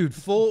 Oh, dude,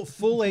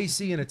 full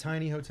AC in a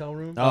tiny hotel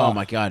room. Oh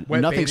my God,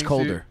 Wet nothing's bathing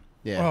colder.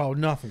 Yeah. Oh,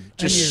 nothing.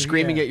 Just And you-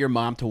 screaming yeah. at your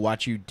mom to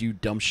watch you do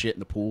dumb shit in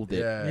the pool. That,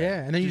 Yeah,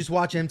 and then you just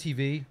watch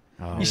MTV.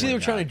 Oh You see, they my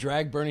were trying to God.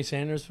 drag Bernie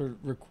Sanders for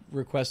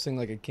requesting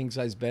like a king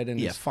size bed in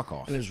Yeah, his fuck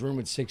off. in his room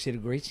at 60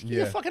 degrees. You're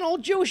Yeah. a fucking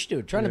old Jewish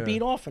dude trying to Yeah.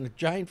 beat off in a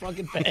giant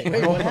fucking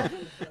bed.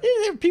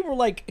 People were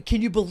like,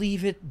 "Can you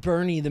believe it?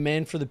 Bernie, the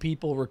man for the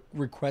people,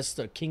 requests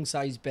a king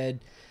size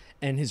bed."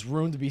 And his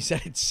room to be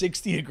set at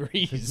 60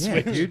 degrees. Yeah,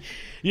 which- dude.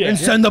 Yeah. And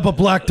send up a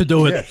black to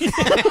do it.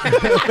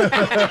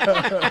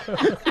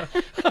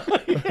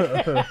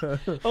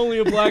 Only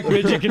a black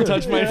midget can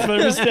touch my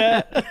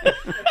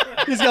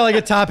thermostat. He's got like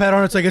a top hat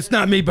on. It's like, it's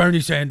not me, Bernie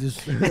Sanders.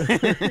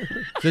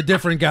 It's a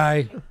different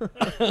guy.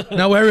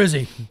 Now, where is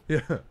he?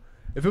 Yeah.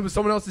 If it was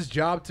someone else's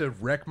job to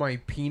wreck my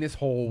penis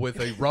hole with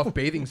a rough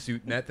bathing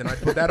suit net, then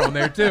I'd put that on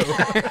there too.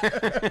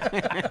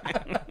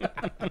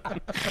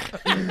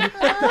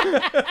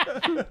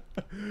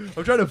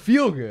 I'm trying to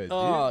feel good. Dude.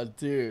 Oh,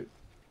 dude.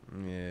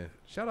 Yeah.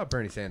 Shout out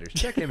Bernie Sanders.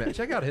 Check him out.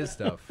 Check out his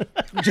stuff.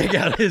 Check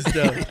out his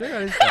stuff. Check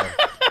out his stuff.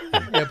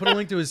 Yeah, put a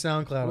link to his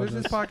SoundCloud. What is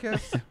on this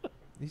podcast?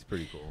 He's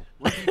pretty cool.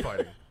 What's he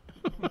fighting?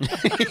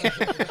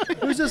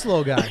 Who's this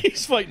little guy?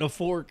 He's fighting a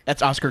fork.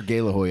 That's Oscar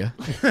De La Hoya.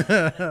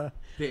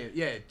 Damn,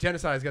 yeah,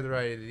 Genocide's got the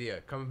right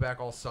idea. Coming back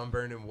all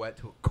sunburned and wet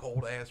to a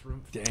cold ass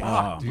room. Damn.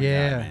 Oh, my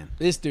Yeah. God, man.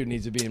 This dude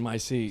needs to be in my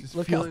seat. Just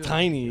Look how feeling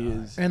tiny he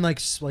is. And like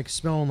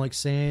smelling like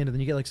sand, and then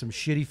you get like some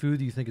shitty food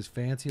that you think is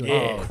fancy, like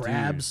Yeah,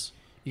 crabs.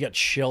 You got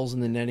shells in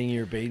the netting of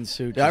your bathing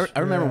suit. Yeah, just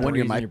I remember one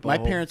year freezing my your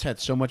butthole. parents had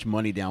so much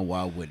money down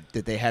Wildwood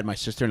that they had my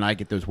sister and I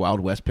get those Wild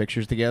West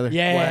pictures together.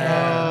 Yeah,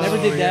 Wow. never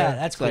did Yeah. that.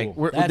 That's It's like cool.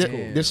 we're, That's th-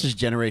 cool. this is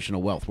generational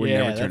wealth. We're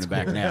Yeah, never turning that's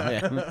back cool. now.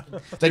 Yeah.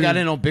 They got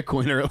in on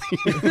Bitcoin early.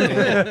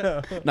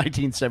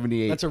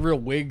 1978. That's a real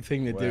wig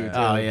thing to do. Too.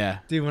 Oh yeah.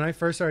 Dude, when I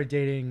first started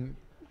dating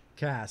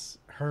Cass,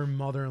 her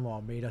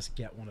mother-in-law made us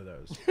get one of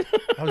those.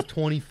 I was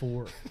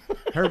 24.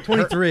 Her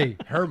 23.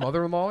 Her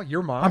mother-in-law?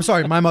 Your mom? I'm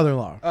sorry, my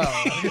mother-in-law.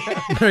 Oh,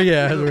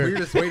 Yeah, that's the weird.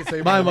 weirdest way to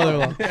say My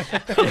mother-in-law.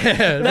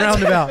 Yeah,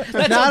 roundabout.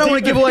 Now I don't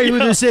want to give away who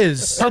this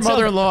is. Her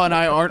mother-in-law and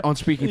I aren't on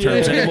speaking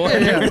terms anymore.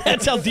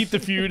 That's how deep the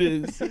feud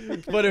is.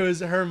 But it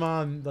was her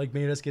mom like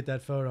made us get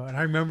that photo, and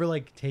I remember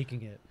like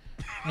taking it,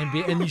 and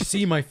you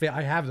see my face.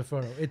 I have the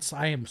photo.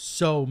 I am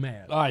so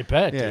mad. I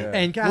bet. Yeah. Dude.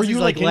 And Were Cassie's you,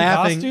 like like, in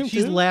laughing. costume,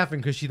 She's too? laughing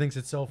because she thinks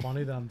it's so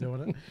funny that I'm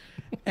doing it.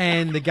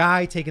 And the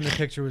guy taking the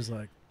picture was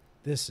like,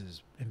 "This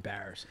is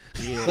embarrassing."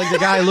 Like the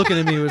guy looking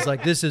at me was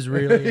like, "This is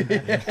really."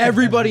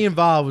 Everybody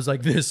involved was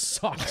like, "This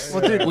sucks."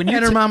 Well, dude, when you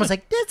and her ta- mom was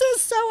like, "This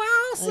is so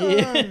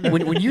awesome."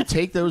 when you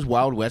take those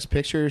Wild West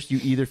pictures, you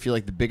either feel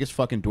like the biggest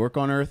fucking dork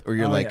on earth, or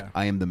you're Oh, like, yeah.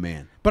 I am the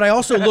man. But I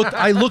also looked.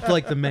 I looked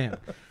like the man.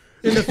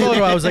 In the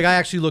photo, I was like, I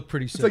actually look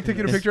pretty sick. It's like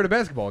taking a picture at a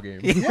basketball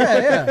game.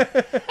 Yeah.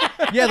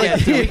 Yeah,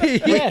 like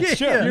Yeah,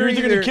 sure. You're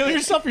either either- gonna kill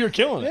yourself or you're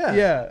killing it.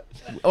 yeah.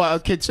 Well,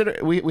 consider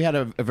we had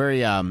a very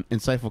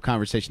insightful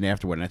conversation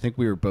afterward, and I think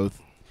we were both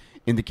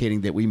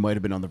indicating that we might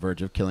have been on the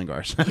verge of killing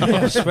ourselves.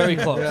 It's very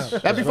close.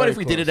 That'd be funny if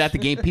we did it at the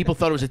game. People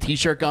thought it was a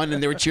T-shirt gun,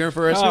 and they were cheering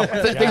for us. Oh,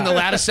 Thinking the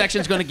lattice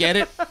section's going to get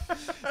it.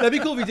 That'd be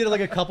cool if we did it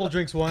like a couple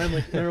drinks wine,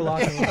 like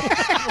interlocking.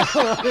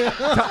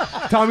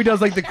 Tommy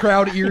does like the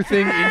crowd ear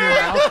thing in your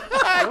mouth.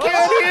 I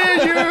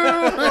can't hear you.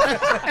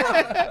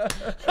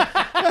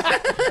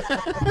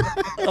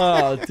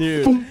 Oh,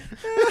 dude.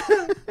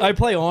 I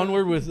play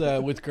Onward with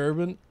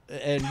Gerben,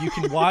 and you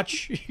can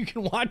watch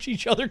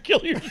each other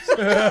kill yourself.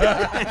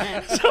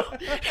 So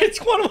it's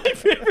one of my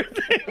favorite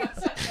things.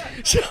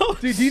 So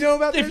Dude, do you know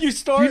about if this? you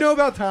start, Do you know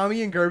about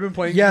Tommy and Gerben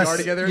playing Yes, VR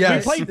together?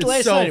 yes. we played It's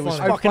last so night. It was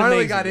fun. I fucking finally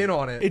amazing. got in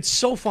on it. It's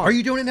so fun. Are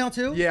you doing it now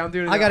too? Yeah, I'm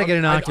doing it. I gotta now. get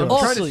an I'm Oculus.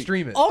 trying to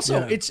stream it. Also,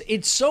 Yeah.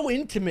 it's so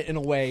intimate in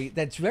a way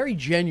that's very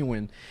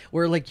genuine,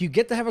 where like you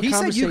get to have a He said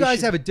conversation. you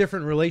guys have a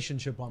different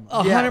relationship on that.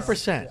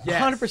 100%.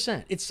 Yes.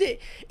 100%.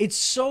 It's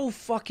so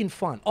fucking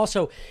fun.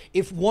 Also,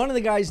 if one of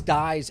the guys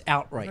dies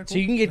outright, so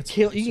you can get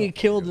killed, you can get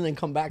killed and then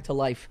come back to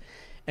life,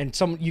 and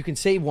you can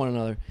save one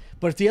another.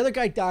 But if the other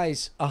guy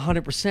dies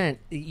 100%,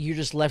 you're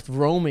just left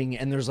roaming,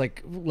 and there's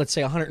like, let's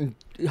say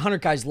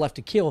 100 guys left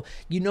to kill.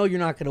 You know you're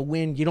not going to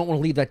win. You don't want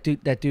to leave that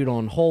dude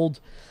on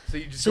hold. So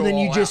you just So go then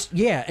you all just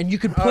out. and you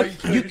could put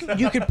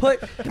you could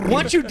put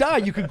once you die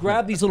you could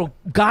grab these little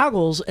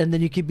goggles and then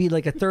you could be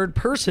like a third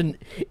person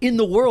in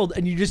the world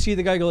and you just see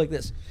the guy go like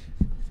this.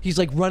 He's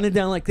like running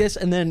down like this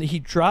and then he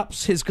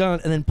drops his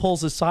gun and then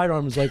pulls his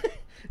sidearm and is like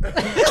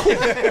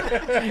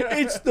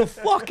It's the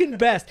fucking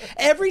best.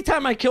 Every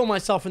time I kill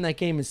myself in that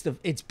game,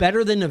 it's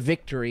better than a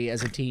victory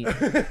as a team.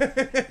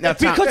 Now,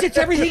 Tom, Because it's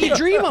everything you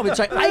dream of. It's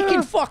like, I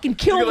can fucking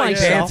kill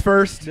Pants myself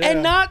first.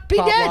 and not be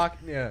Pop dead. lock.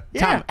 Yeah.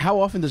 Tom, how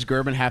often does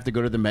Gerben have to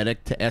go to the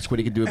medic to ask what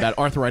he can do about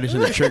arthritis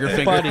in the trigger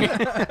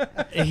finger?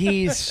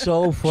 He's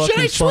so fucking Should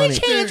I funny.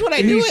 switch hands when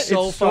I do He's it?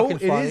 so fucking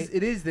funny.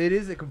 It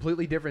is a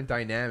completely different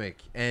dynamic.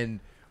 And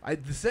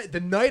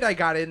the night I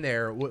got in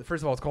there,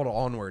 first of all, it's called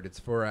Onward. It's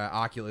for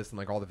Oculus and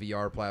like all the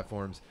VR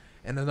platforms.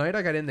 And the night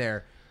I got in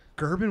there,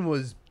 Gerben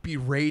was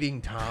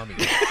berating Tommy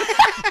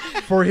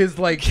for his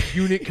like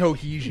unit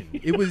cohesion.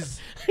 It was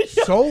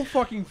so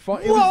fucking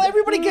fun. Well,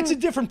 everybody gets a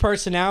different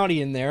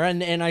personality in there,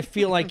 and I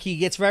feel like he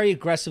gets very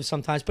aggressive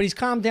sometimes, but he's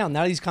calmed down.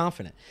 Now he's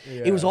confident.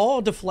 It was all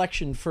a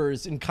deflection for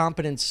his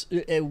incompetence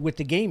with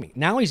the gaming.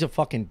 Now he's a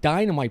fucking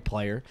dynamite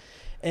player,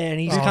 and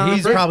he's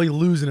He's probably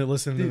losing it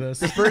listening to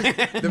this.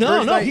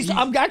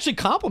 I'm actually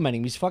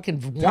complimenting him. He's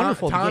fucking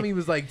wonderful. Tommy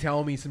was like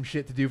telling me some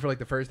shit to do for like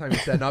the first time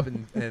he's setting up,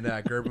 and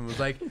Gerben was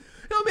like,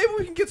 maybe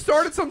we can get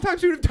started sometime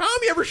soon if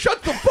Tommy ever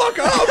shuts the fuck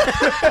up.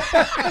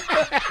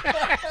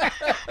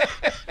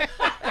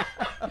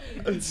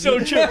 So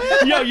true.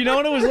 Yo, you know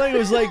what it was like? It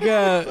was like,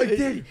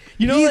 Dude,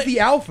 you know, he's like, the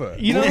alpha.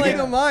 you know, like,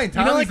 don't mind.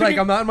 you know, Tommy's like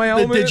I'm not in my The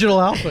element.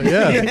 digital alpha,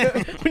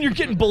 yeah. when you're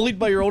getting bullied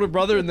by your older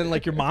brother, and then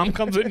like your mom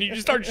comes in, and you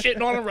just start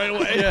shitting on him right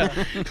away.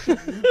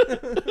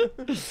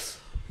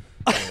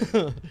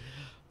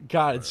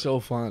 God, it's so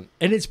fun,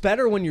 and it's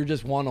better when you're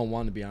just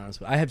one-on-one. To be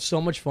honest, I have so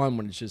much fun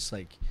when it's just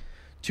like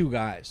two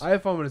guys. I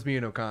have fun when it's me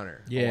and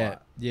O'Connor. a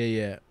lot.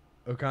 Yeah.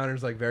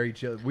 O'Connor's like very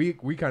chill. We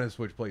kind of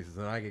switch places,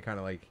 and I get kind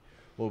of like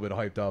a little bit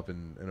hyped up,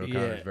 and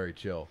O'Connor's very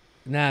chill.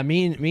 Nah,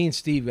 me and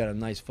Steve got a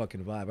nice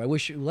fucking vibe. I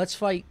wish let's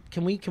fight.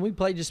 Can we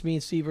play just me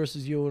and Steve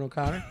versus you and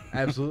O'Connor?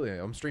 Absolutely.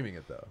 I'm streaming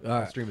it though.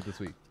 I'll stream it this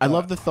week. I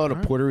love the thought of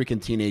Puerto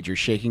Rican teenagers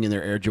shaking in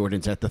their Air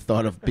Jordans at the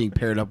thought of being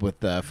paired up with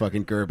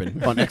fucking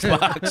Gerben on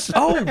Xbox.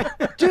 Oh,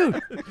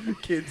 dude.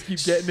 Kids keep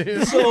getting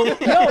in. So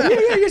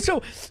yeah.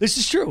 So this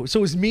is true. So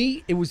it was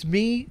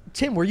me.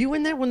 Tim, were you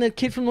in there when the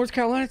kid from North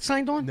Carolina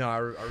signed on? No, I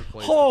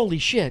replaced Holy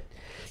shit!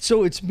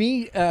 So it's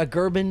me,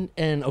 Gerben,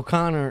 and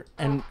O'Connor,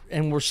 and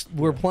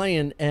we're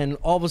playing, and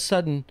all of a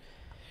sudden,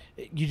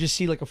 you just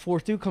see like a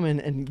fourth dude come in,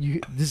 and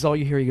this is all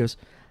you hear. He goes,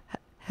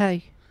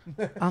 "Hey,"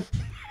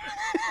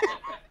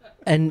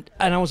 and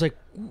I was like,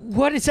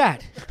 "What is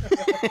that?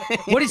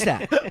 What is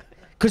that?"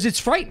 Because it's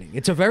frightening.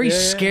 It's a very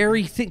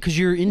scary thing because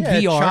you're in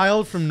A VR.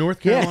 child from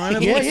North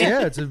Carolina.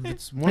 Yeah.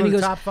 It's one of the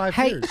top 5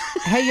 fears.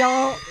 Hey,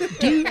 y'all.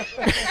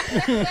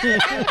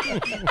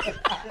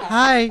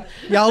 Hi,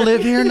 y'all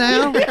live here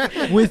now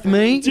with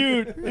me?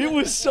 Dude, it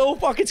was so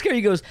fucking scary.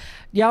 He goes,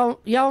 y'all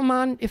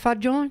mind if I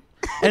join?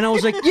 And I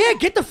was like, yeah,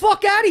 get the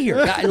fuck out of here.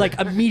 Like,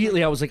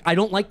 immediately, I was like, I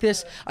don't like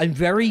this. I'm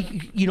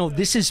very,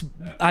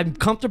 I'm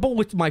comfortable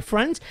with my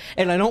friends,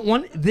 and I don't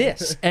want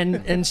this.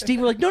 And Steve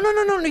were like, no,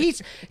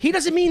 he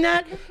doesn't mean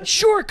that.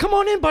 Sure, come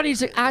on in, buddy.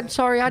 He's like, I'm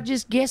sorry, I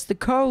just guessed the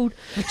code.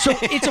 So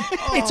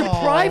it's a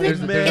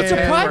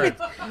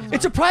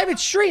private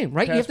stream,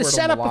 right? You have to Password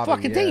set on up the the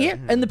fucking lobby, thing here.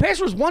 And the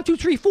password is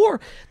 1234.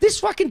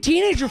 This fucking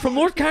teenager from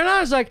North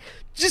Carolina is like,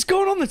 just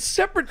going on the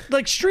separate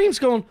like streams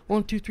going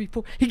 1, 2, 3,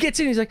 4. He gets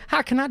in, he's like,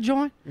 hi, can I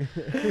join?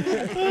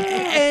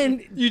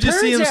 And You just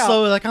see him turns out-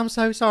 slowly like, I'm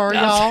so sorry,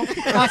 y'all.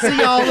 I'll see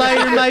y'all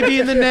later, maybe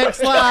in the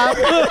next live.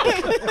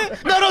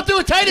 No, don't do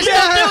it, Titus.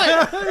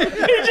 Don't do it.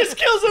 He just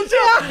kills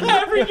himself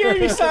every game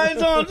he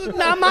signs on.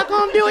 No, I'm not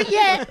gonna do it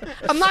yet.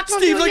 I'm not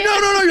gonna Steve's do like, it no,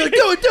 yet. you're like,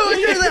 do it.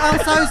 You're like, I'm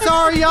so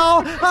sorry,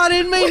 y'all. I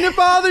didn't mean to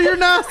bother your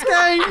nice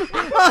game.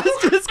 I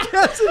was just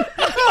guessing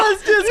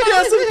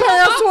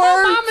passwords.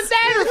 Mom and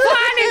Dad are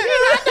fine, and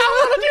I don't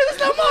want to do this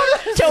no more.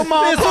 Tell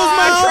Mom This was my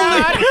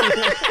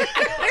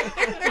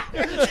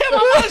Tell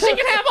my mother she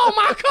can have all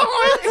my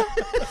coins.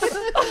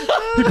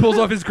 He pulls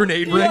off his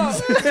grenade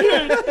rings.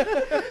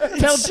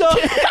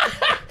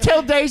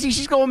 Tell Daisy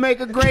she's gonna make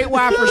a great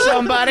wife for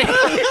somebody.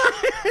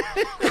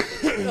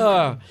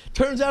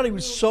 Turns out he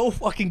was so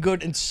fucking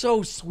good and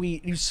so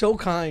sweet. He was so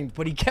kind,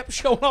 but he kept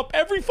showing up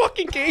every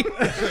fucking game.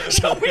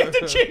 So we have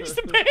to change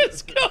the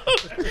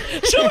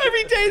passcode. So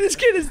every day this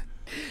kid is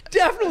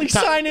definitely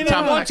signing in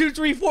Tom, 1, 2,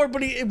 3, 4,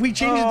 but we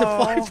changed it to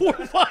 5, 4,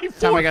 5, 4.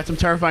 Tom, I got some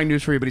terrifying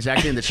news for you, but he's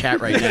actually in the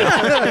chat right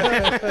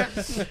now.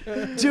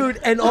 Dude,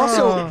 and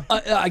also,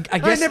 I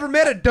guess I never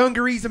met a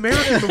dungarees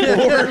American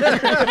before.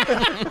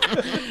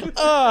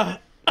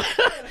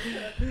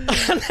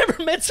 I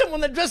never met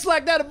someone that dressed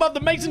like that above the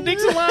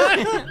Mason-Dixon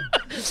line.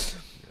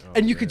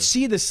 And you could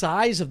see the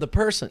size of the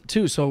person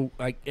too, so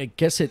I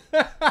guess it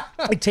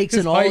takes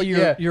in all height,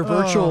 your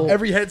virtual.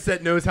 Every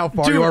headset knows how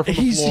far Dude, you are from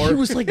the floor. he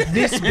was like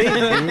this big,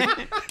 dude.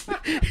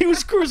 He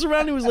was cruising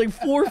around. He was like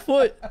 4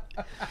 foot.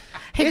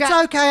 It's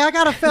okay. I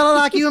got a fella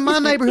like you in my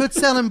neighborhood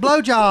selling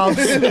blowjobs.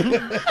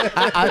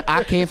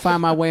 I can't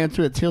find my way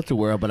into a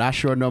tilt-a-whirl, but I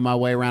sure know my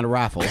way around a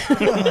rifle.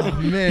 Oh,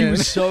 man. He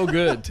was so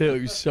good too.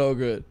 He was so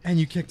good. And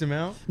you kicked him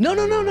out? No.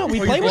 We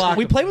you played blocked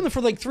with him. them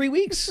for like 3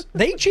 weeks.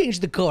 They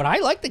changed the code. I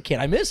like the kid.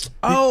 I miss.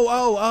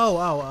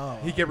 Oh.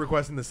 He kept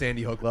requesting the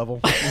Sandy Hook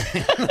level.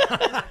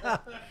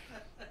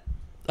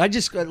 I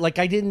just like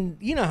I didn't.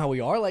 You know how we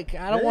are. Like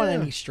I don't want Yeah.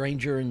 any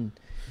stranger in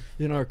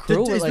our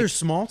crew. Is like, there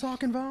small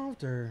talk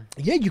involved? Or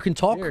yeah, you can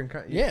talk.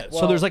 Yeah, so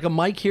well, there's like a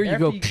mic here. You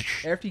go.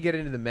 After you get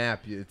into the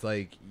map, it's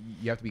like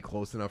you have to be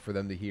close enough for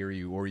them to hear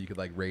you, or you could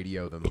like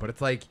radio them. But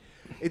it's like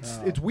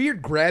it's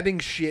weird grabbing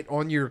shit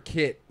on your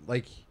kit,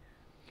 like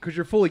because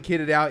you're fully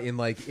kitted out in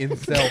like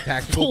incel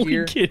tactical Fully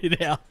gear.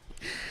 kitted out.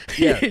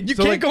 Yeah, you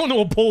so, can't like, go into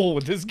a pool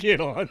with this kid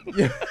on.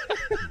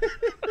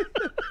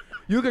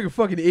 You look like a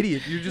fucking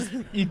idiot. You just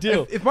You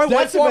do. If my wife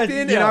That's walked about-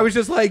 in yeah. and I was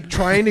just like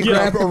trying to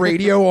Yeah. grab a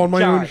radio on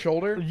my own John,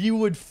 shoulder, you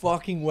would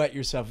fucking wet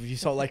yourself if you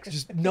saw like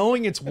just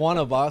knowing it's one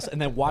of us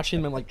and then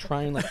watching them like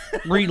try and like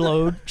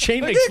reload.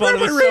 Shane makes can't fun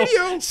of grab us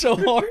my radio. so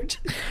hard.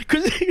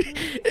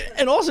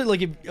 And also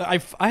like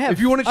if I have If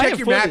you wanna I check have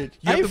your map, footage,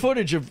 you I have have to-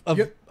 footage of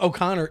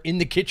O'Connor in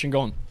the kitchen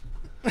going.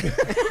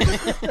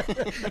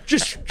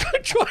 Just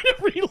trying to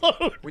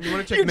reload. when you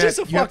want to check You're map, just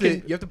a you have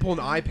fucking- to pull an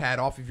iPad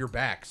off of your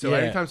back. So Yeah.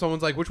 anytime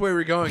someone's like, "Which way are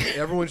we going?"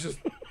 Everyone's just.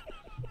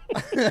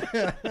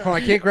 Oh,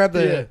 I can't grab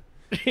the.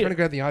 Trying to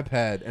grab the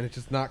iPad and it's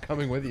just not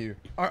coming with you.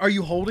 are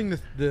you holding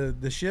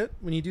the shit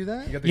when you do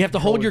that? got the You have to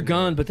hold controllers your in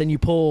gun, but then you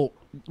pull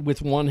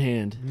with one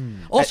hand.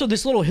 Also,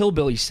 this little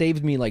hillbilly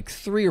saved me like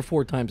 3 or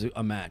 4 times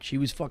a match. He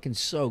was fucking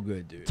so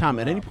good, dude. Tom,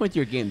 at any point in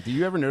your game, do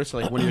you ever notice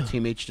like one of your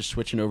teammates just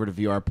switching over to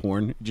VR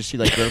porn? You just see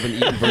like Gerben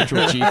eating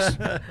virtual cheeks?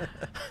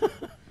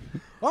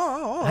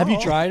 Have you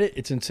tried it?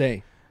 It's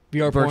insane.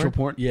 VR Virtual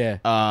porn? Yeah.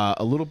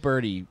 A little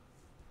birdie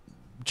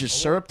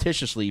just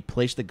surreptitiously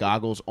placed the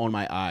goggles on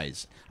my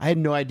eyes. I had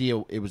no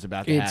idea it was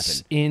about to It's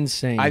happen.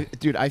 insane.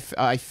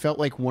 I felt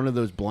like one of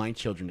those blind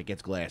children that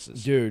gets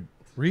glasses. Dude.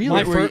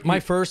 Really? My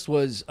first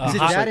was Is it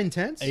that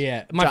intense?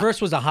 Yeah. My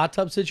first was a hot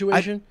tub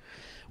situation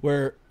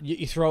where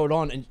you throw it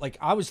on and like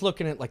I was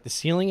looking at like the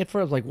ceiling at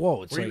first. I was like,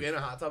 whoa, it's Were like you in a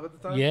hot tub at the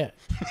time? yeah.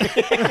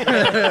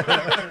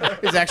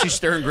 It's actually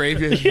stirring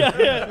gravy.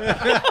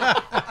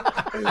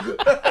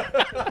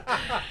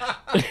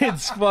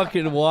 It's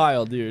fucking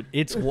wild, dude.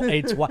 It's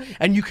wild.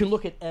 And you can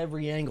look at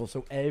every angle,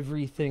 so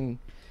everything,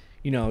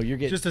 you know, you're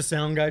getting Just a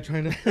sound guy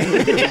trying to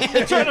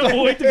trying to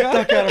avoid the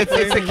guy.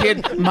 It's the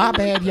kid. My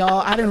bad,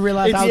 y'all. I didn't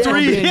realize I was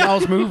going to be in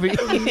y'all's movie.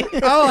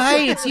 Oh,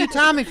 hey, it's you,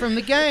 Tommy, from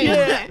the game.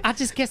 I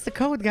just guess the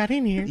code got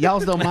in here. Y'all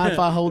don't mind if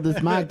I hold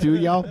this mic, do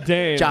y'all?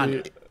 Damn,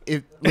 John,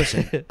 dude.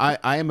 listen,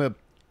 I am a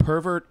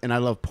pervert and I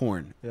love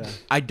porn. Yeah.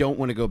 I don't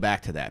want to go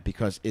back to that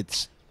because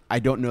I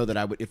don't know that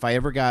I would. If I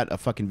ever got a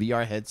fucking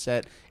VR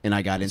headset and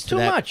I got into too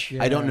that, much.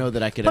 I don't know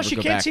that I could Plus, ever you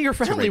go can't back see your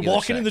to family regular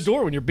walking in the sex.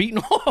 door when you're beating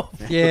off.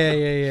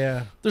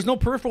 Yeah. There's no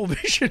peripheral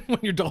vision when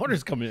your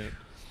daughters come in.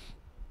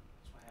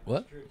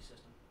 What?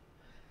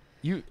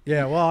 You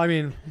Yeah, well, I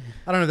mean,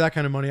 I don't have that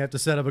kind of money. I have to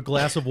set up a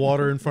glass of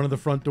water in front of the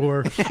front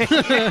door.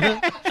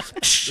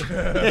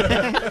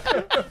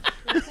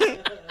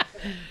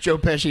 Joe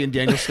Pesci and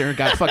Daniel Stern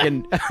got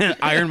fucking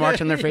iron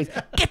marks on their face.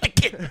 Get the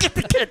kid! Get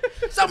the kid!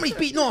 Somebody's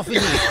beating off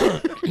in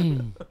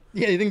here.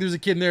 Yeah, you think there's a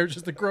kid in there, it's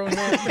just a grown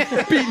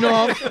man beating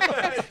off.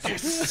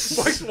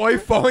 Mike's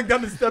wife falling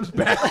down the steps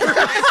backwards.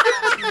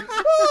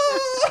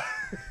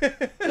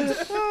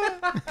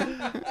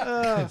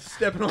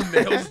 Stepping on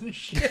nails and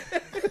shit.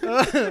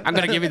 I'm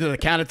gonna give you to the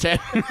count of 10.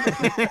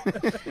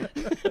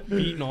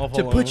 Beating off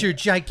To put your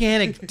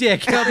gigantic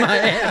dick up my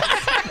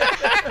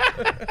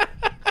ass.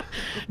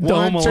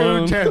 Dome 1, 2,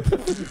 alone. 10.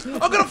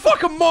 I'm gonna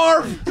fuck a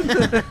Marv.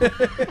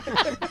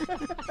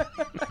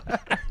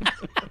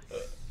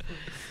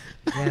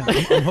 Man,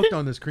 I'm hooked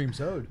on this cream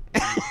soda.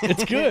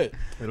 It's good.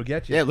 It'll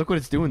get you. Yeah, look what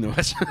it's doing to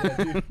us.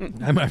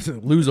 I might have to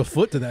lose a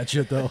foot to that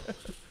shit, though.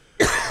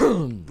 Yeah,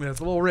 it's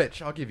a little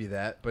rich. I'll give you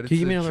that. But it's Can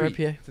you give me a another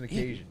treat. IPA? It's an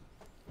occasion.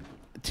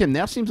 Tim,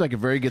 now seems like a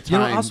very good You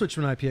time. know, I'll switch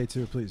to an IPA,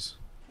 too, please.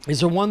 Is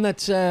there one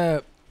that's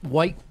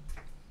white?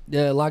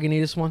 The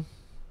Lagunitas one?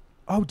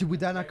 Oh, would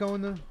that not go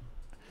in the...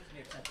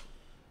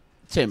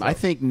 Tim, I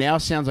think now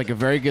sounds like a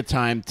very good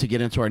time to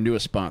get into our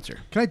newest sponsor.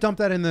 Can I dump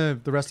that in the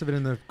rest of it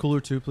in the cooler,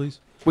 too, please?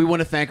 We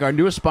want to thank our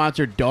newest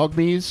sponsor,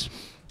 Dogme's,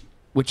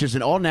 which is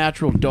an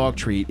all-natural dog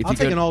treat. If I'll you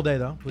take go, an all day,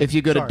 though. If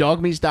you go to Sorry.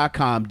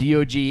 dogme's.com,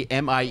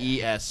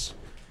 DOGMIES,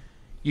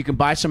 you can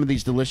buy some of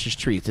these delicious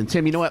treats. And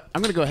Tim, you know what?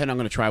 I'm going to go ahead and I'm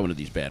going to try one of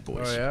these bad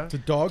boys. Oh yeah. It's a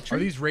dog treat? Are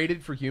these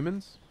rated for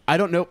humans? I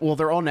don't know. Well,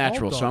 they're all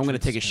natural, All so I'm dog going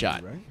to take a treats shot.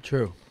 can be, right?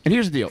 True. And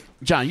here's the deal.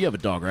 John, you have a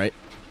dog, right?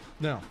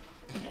 No.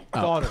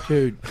 Oh. Daughter.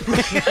 Dude.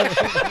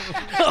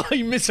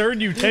 He misheard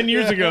you 10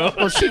 years ago.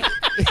 Well, she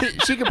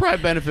could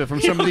probably benefit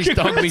from some of these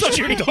dog meat Such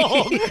your treats.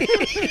 dog.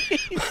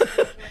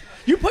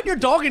 You putting your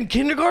dog in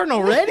kindergarten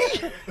already?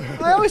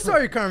 I always thought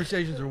your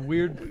conversations were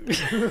weird.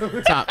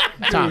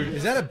 Tom,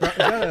 Is that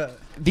a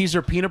These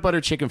are peanut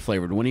butter chicken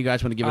flavored. When do you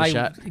guys want to give it a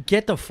shot?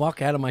 Get the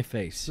fuck out of my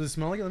face. Does it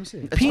smell like it? Let me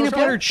see. Peanut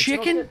butter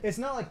chicken? It's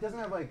not like doesn't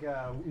have like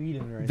weed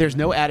in it. Or anything. There's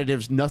no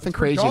additives, nothing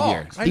crazy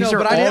here. dogs. I These know,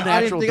 are but all I didn't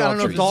natural think- I dog don't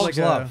know if treats. dogs Dogs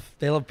like, love.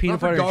 They love peanut Not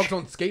for butter. dogs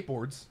on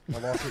skateboards. I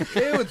lost it.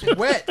 Ew, it's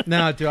wet.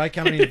 No, dude, I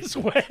can't even. It's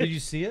wet. Did you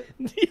see it?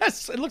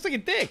 Yes, it looks like a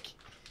dick.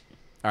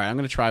 All right, I'm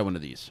going to try one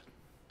of these.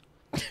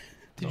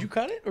 Did you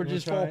cut it or You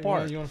just wanna fall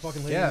try it? apart? You want to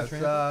fucking lay it Yeah, in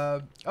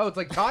the it's, tramp? it's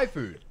like Thai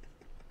food.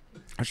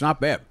 It's not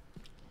bad.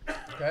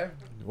 Okay.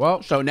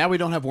 Well, So now we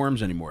don't have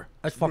worms anymore.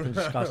 That's fucking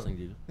disgusting,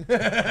 dude.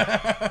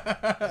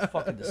 That's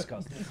fucking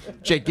disgusting.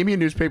 Jake, give me a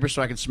newspaper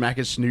so I can smack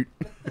his snoot.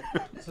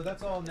 So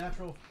that's all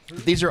natural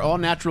fruit. These are all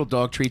natural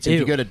dog treats. If Ew.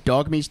 you go to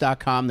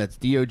dogmees.com, that's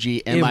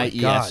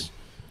DOGMIES.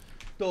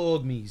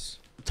 Dog me's.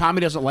 Tommy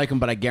doesn't like them,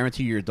 but I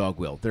guarantee you your dog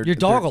will. Your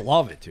dog will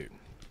love it, dude.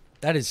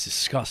 That is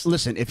disgusting.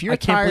 Listen, if you're I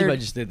can't tired, believe I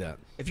just did that.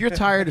 if you're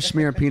tired of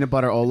smearing peanut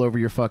butter all over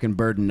your fucking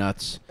bird and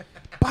nuts,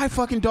 buy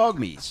fucking dog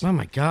meats. Oh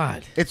my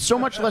god. It's so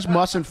much less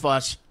muss and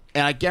fuss,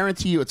 and I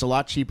guarantee you it's a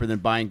lot cheaper than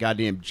buying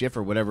goddamn Jif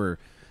or whatever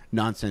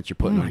nonsense you're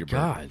Oh putting on my your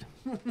bird.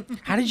 god.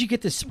 How did you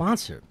get this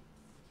sponsored?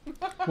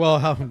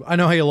 Well, I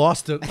know how you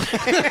lost it.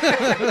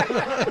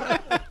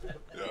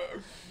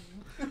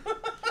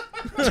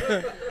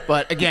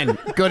 But again,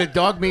 go to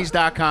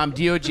dogmees.com,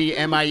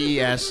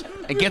 DOGMIES,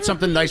 and get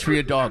something nice for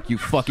your dog, you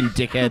fucking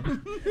dickhead.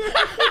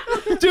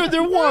 Dude,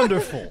 they're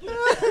wonderful.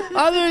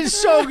 Oh, they're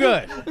so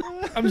good.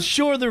 I'm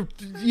sure they're.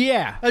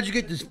 Yeah. How'd you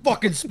get this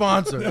fucking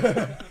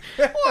sponsor?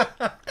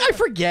 I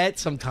forget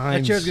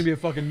sometimes. That chair's gonna be a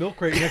fucking milk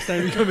crate next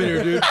time you come in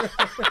here, dude.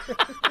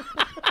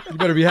 You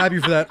better be happy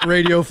for that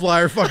radio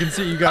flyer fucking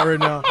seat you got right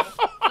now.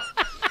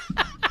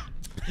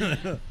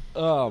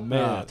 Oh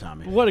man, Oh,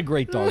 Tommy. what a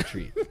great dog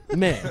treat,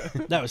 man.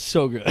 That was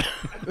so good.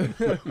 What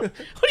do you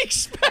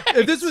expect?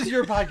 If this was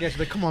your podcast, you'd be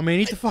like, come on, man,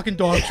 eat the fucking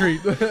dog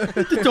treat.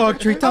 The dog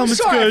treat. Tell him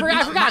it's Sorry, good.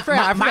 I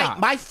forgot.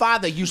 My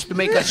father used to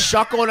make us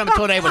suck on them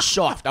until they were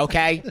soft,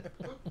 okay?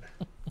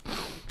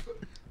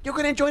 You're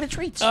going to enjoy the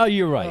treats. Oh,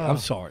 you're right. I'm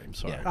sorry. I'm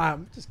sorry.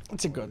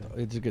 It's a good dog.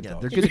 It's a good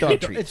dog. They're good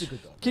dog treats. It's a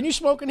good dog. Can you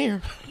smoke in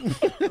here?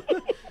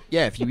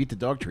 Yeah, if you eat the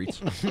dog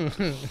treats.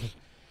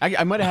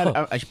 I might have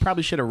had. I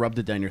probably should have rubbed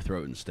it down your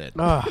throat instead.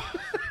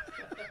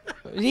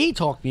 He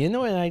talked me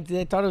into it, and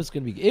I thought it was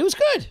gonna be. It was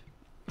good.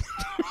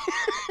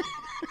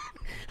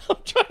 I'm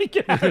trying to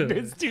get out of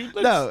this, dude.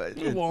 Let's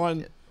move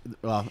on.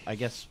 Well, I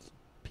guess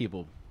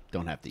people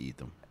don't have to eat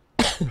them.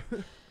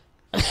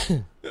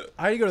 I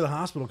had to go to the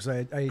hospital because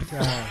I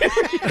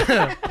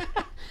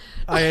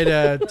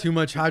had too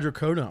much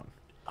hydrocodone.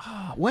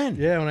 When?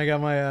 Yeah, when I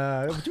got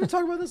my. Did we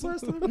talk about this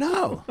last time?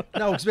 No.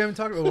 No, because we haven't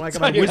talked about when I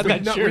got my Sorry,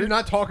 wisdom. No, we did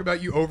not talk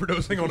about you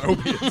overdosing on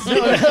opiates.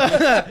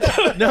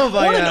 No,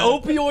 but What an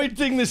opioid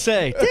thing to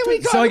say. Did we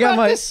talk so I got about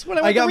my this when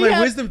I I went got to my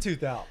rehab? wisdom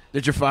tooth out.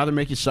 Did your father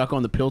make you suck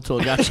on the pill till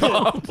it got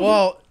soft?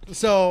 Well,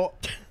 so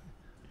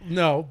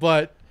no,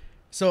 but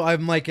so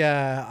I'm like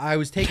I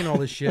was taking all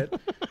this shit,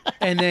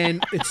 and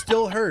then it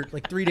still hurt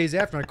like 3 days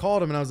after. And I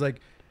called him and I was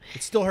like,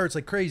 it still hurts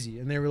like crazy.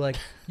 And they were like,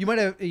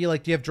 do you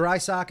have dry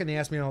sock? And they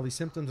asked me all these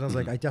symptoms. And I was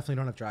like, I definitely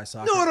don't have dry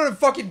sock. No, I don't have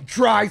fucking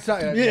dry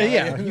side.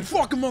 Yeah. You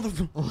fucking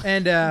motherfucker.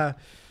 And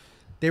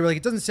they were like,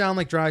 it doesn't sound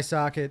like dry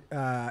socket.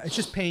 It's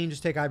just pain.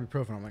 Just take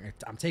ibuprofen. I'm like,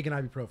 I'm taking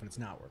ibuprofen. It's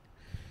not working.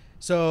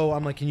 So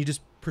I'm like, can you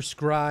just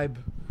prescribe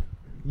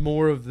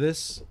more of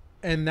this?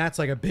 And that's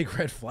like a big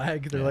red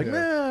flag. They're like,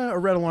 a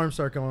red alarm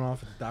start going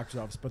off at the doctor's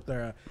office. But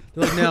they're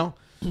like, no.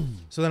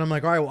 So then I'm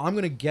like, all right, well, I'm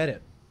going to get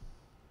it.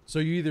 So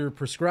you either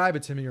prescribe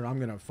it to me or I'm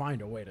going to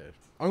find a way to.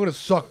 I'm gonna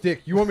suck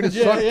dick. You want me to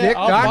suck dick,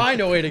 I'll Doc?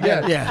 find a way to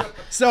get it. Yeah.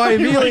 So I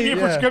immediately. You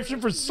writing a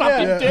prescription for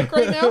sucking dick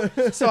right now?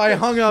 So I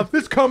hung up.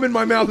 This cum in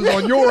my mouth is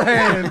on your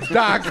hands,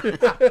 Doc.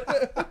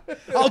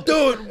 I'll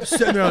do it.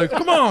 Sitting there like,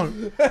 come on.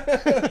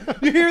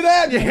 You hear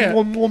that? Yeah.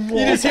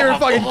 You just hear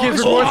fucking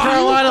kids from Oh, North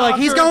Carolina like,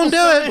 he's gonna do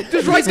it.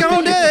 Just he's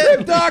gonna do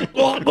it. Doc.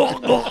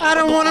 I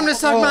don't want him to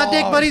suck my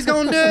dick, but he's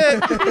gonna do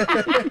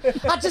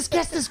it. I just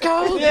guessed this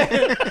code.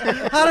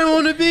 I don't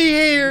want to be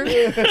here.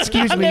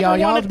 Excuse me, y'all.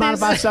 Y'all mind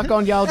if I suck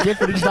on y'all dick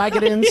for these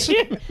Vicodins?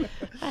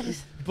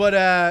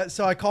 But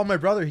so I called my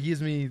brother.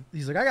 He's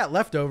like, I got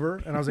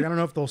leftover, and I was like, I don't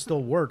know if they'll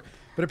still work.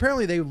 But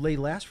apparently they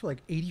last for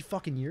like 80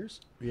 fucking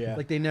years. Yeah.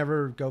 Like they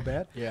never go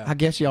bad. Yeah. I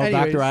guess y'all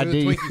Anyways, Dr. They're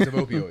the ID. Twinkies of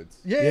opioids.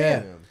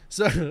 Yeah.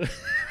 So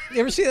You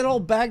ever see that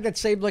old bag that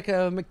saved like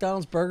a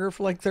McDonald's burger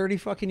for like 30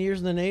 fucking years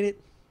and then ate it?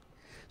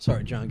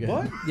 Sorry, John. Go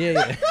ahead.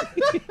 Yeah.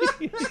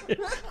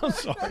 I'm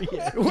sorry.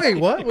 Yeah. wait,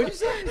 what? What'd you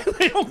say?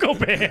 They don't go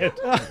bad.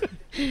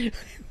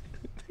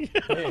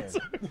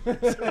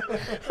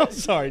 I'm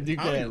sorry, dude.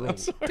 Go ahead. I'm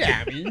sorry.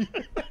 Tammy.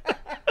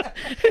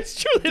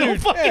 It's true. They don't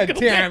fucking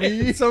go bad.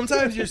 Tammy.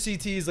 Sometimes your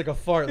CT is like a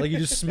fart. Like you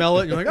just smell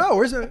it. And you're like, oh,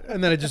 where's it?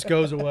 And then it just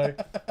goes away.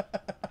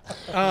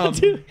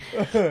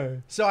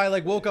 So I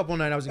like woke up one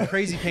night. I was in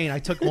crazy pain. I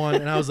took one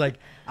and I was like,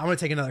 I'm gonna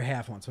take another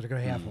half one. So I took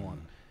a half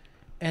one,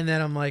 and then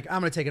I'm like,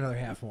 I'm gonna take another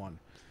half one,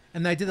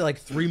 and I did it like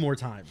 3 more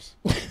times.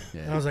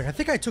 And I was like, I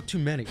think I took too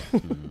many.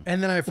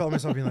 And then I felt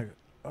myself being like,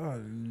 oh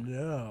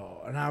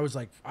no. And I was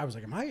like,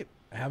 am I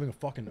having a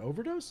fucking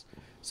overdose?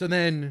 So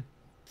then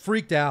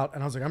freaked out,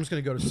 and I was like, I'm just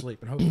gonna go to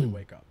sleep and hopefully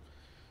wake up.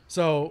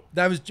 So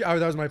that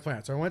was my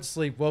plan. So I went to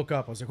sleep, woke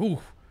up, I was like, ooh,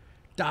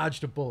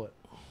 dodged a bullet.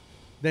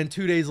 Then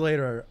 2 days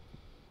later,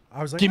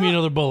 I was like, Give me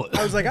another bullet.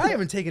 I was like, I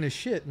haven't taken a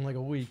shit in like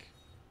a week.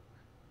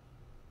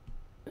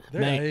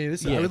 May- Hey,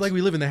 this is, yeah, I would like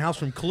we live in the house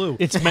from Clue.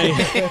 It's May.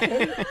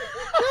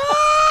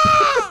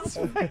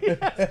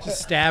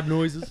 Just stab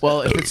noises.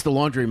 Well, if it's the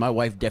laundry, my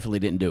wife definitely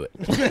didn't do it.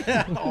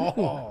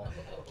 Love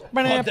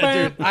that,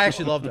 dude. I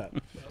actually love that.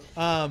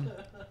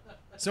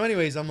 So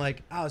anyways, I'm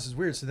like, oh, this is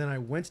weird. So then I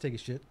went to take a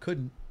shit,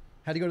 couldn't,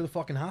 had to go to the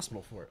fucking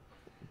hospital for it.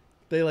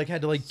 They like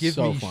had to like give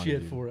So me funny,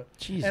 shit dude. for it.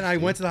 Jesus, and I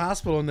dude. went to the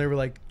hospital and they were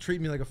like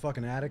treating me like a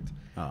fucking addict.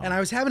 Oh. And I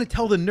was having to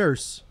tell the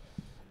nurse.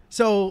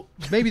 So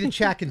maybe the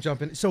chat can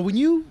jump in. So when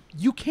you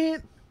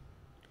can't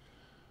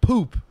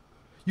poop,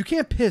 you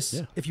can't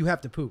piss if you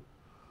have to poop,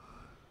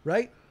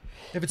 right?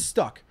 If it's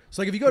stuck.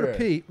 So like if you go to Right.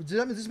 pee, does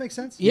this make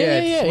sense?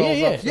 Yeah,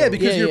 Yeah,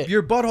 because yeah.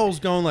 your butthole's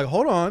going like,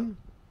 hold on,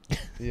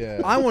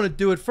 Yeah. I want to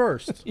do it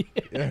first.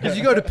 Because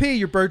you go to pee,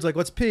 your bird's like,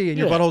 let's pee, and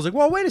your Yeah. butthole's like,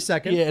 well, wait a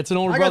second. Yeah, it's an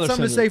older I got brother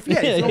something to say.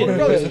 syndrome. Yeah, it's an older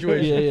brother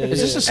situation. Yeah.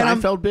 Is this a And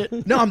I'm- Seinfeld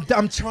bit? No,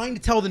 I'm trying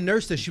to tell the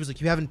nurse this. She was like,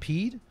 you haven't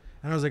peed?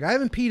 And I was like, I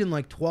haven't peed in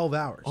like 12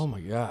 hours. Oh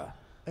my god.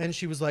 And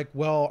she was like,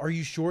 well, are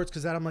you sure it's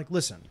because that? I'm like,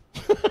 listen.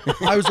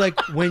 I was like,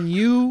 when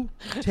you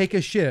take a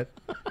shit,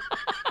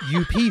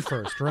 you pee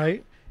first,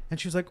 right? And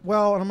she was like,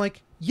 well, and I'm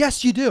like,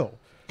 yes, you do.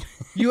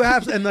 You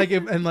have, and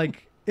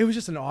it was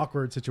just an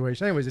awkward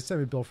situation. Anyways, they sent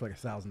me a bill for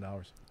like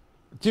 $1,000.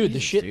 Dude, the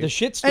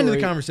shit story. End of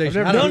the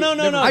conversation. I've never- I don't-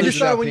 No. I just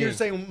Never thought did when that you were pee.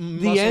 saying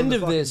The end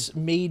of this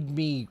made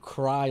me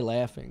cry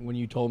laughing when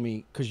you told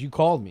me, because you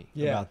called me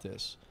Yeah. about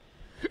this,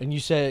 and you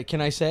said,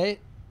 "Can I say it?"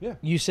 Yeah.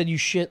 You said you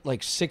shit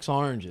like 6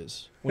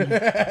 oranges. When you,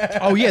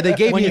 Oh yeah, they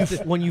gave when me you, a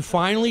th- when you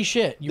finally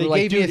shit, you They were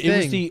like, gave me a dude, it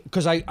was thing. the,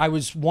 because I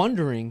was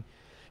wondering.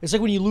 It's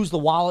like when you lose the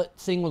wallet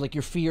thing with like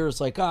your fear is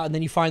like, and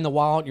then you find the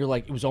wallet, you're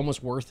like, it was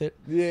almost worth it.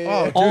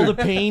 Yeah. Oh, All the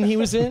pain he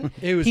was in.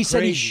 It was he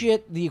said he crazy.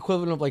 shit the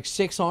equivalent of like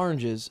 6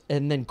 oranges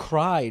and then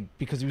cried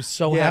because he was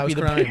so Yeah, I happy was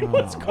the crying. pain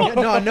was gone.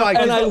 Yeah, no,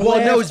 And I well,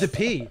 no, it was laughed. the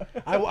pee.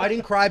 I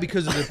didn't cry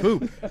because of the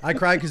poop. I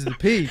cried because of the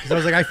pee. Because I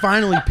was like, I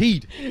finally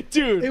peed.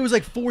 Dude. It was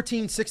like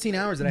 14, 16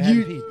 hours that I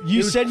hadn't peed. You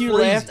It was said you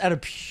crazy. laughed out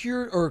of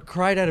pure or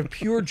cried out of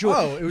pure joy.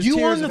 Oh, it was you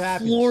tears on of the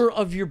happiness. floor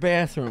of your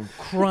bathroom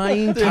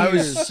crying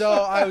tears.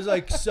 I was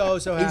like so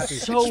happy.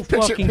 It's so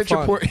Picture, fucking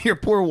fun. your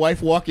poor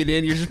wife walking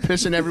in. You're just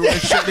pissing everywhere.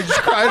 Shit, and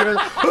just crying.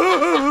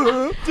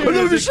 I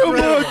love you so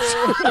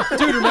much.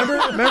 Dude, remember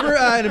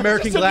in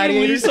American Something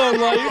Gladiator? lease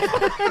on life.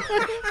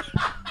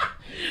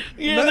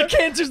 Yeah, the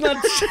cancer's not.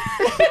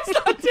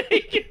 It's not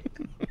taken.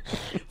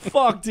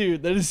 Fuck,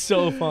 dude, that is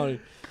so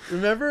funny.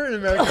 Remember in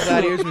American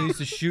Gladiators when he used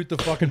to shoot the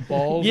fucking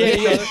balls? Yeah, at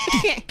each yeah. other?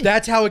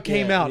 That's how it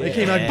came out. It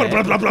came out blah,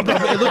 blah, blah, blah,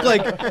 blah. It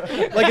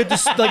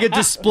looked like a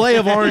display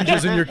of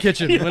oranges in your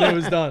kitchen when it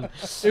was done.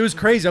 It was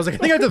crazy. I was like, I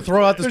think I have to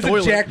throw out this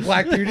toilet. Jack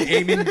Black dude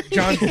aiming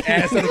John's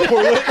ass at a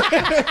toilet.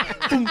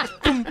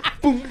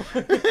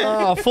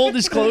 Full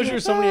disclosure,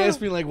 somebody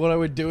asked me like what I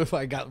would do if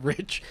I got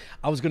rich.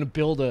 I was gonna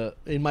build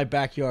in my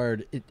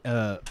backyard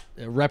a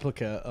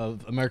replica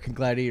of American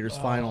Gladiators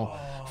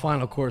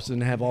final course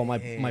and have all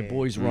my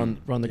boys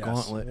run the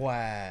gauntlet.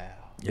 Wow.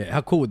 Yeah,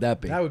 how cool would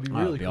that be? That would be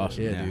really cool.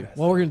 awesome. yeah, Yeah. dude.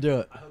 Well, we're gonna do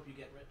it. I hope you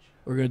get rich.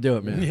 We're gonna do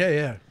it, man.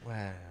 Yeah.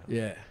 Wow.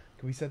 Yeah.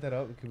 Can we set that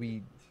up? Could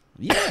we?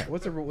 Yeah.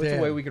 What's a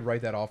Damn. way we could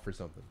write that off for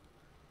something?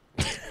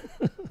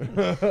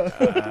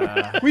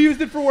 We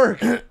used it for work.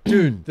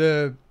 Dude,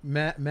 the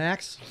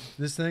Max,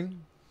 this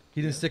thing,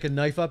 he didn't stick a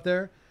knife up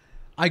there.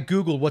 I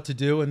Googled what to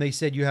do, and they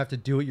said you have to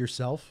do it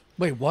yourself.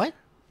 Wait, what?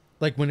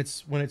 Like when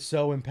it's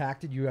so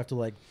impacted, you have to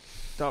like.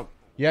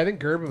 Yeah, I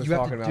think Gerben was You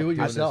have to talking about do it doing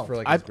this yourself. for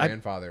like I- his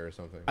grandfather or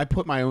something. I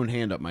put my own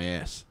hand up my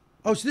ass.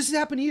 Oh, so this has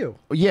happened to you?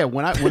 Yeah,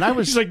 when I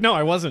was She's like, no,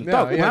 I wasn't.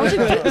 No, when I was in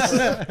John, when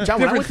I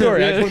Different went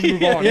story. I to, just want to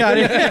move on. Yeah.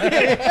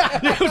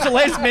 It was the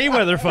last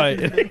Mayweather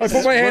fight. I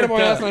put my hand in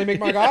my ass and I make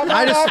my god.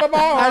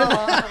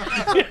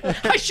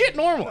 I shit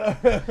normal.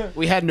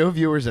 we had no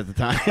viewers at the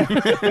time.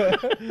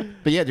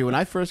 But yeah, dude, when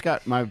I first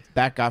got my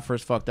back got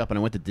first fucked up and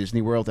I went to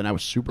Disney World and I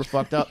was super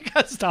fucked up.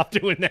 Gotta stop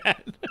doing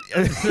that.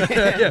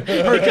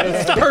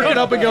 Perking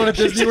up and going to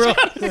Disney World.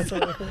 It's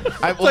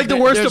like the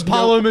worst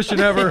Apollo mission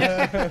ever.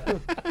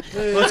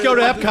 Let's go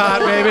to Epcot,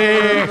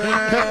 baby.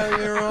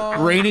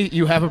 Rainey,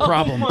 you have a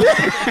problem.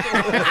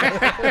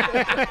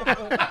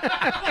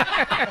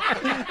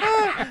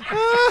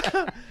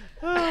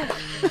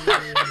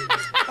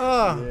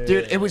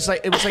 Dude, it was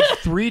like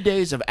 3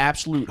 days of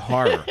absolute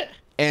horror,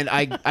 and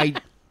I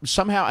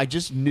somehow I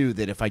just knew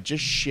that if I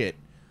just shit,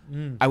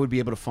 I would be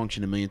able to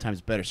function a million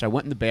times better. So I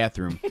went in the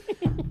bathroom,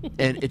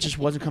 and it just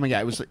wasn't coming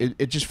out.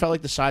 It just felt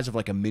like the size of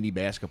like a mini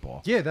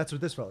basketball. Yeah, that's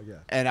what this felt like. Yeah.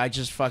 And I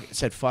just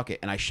said fuck it,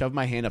 and I shoved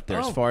my hand up there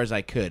Oh. as far as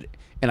I could,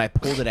 and I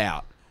pulled it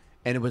out,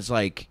 and it was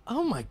like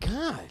Oh my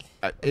god.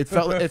 it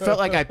felt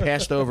like I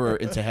passed over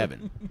into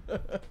heaven. What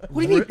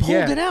do you mean pulled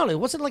Yeah. it out? It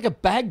wasn't like a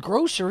bag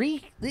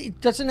grocery.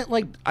 Doesn't it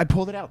like I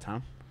pulled it out,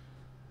 Tom.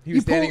 He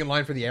was standing in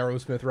line for the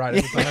Aerosmith ride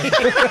at the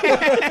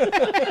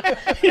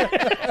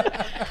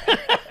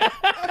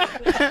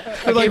time.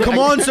 They're like, come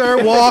on,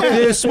 sir, walk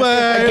this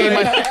way.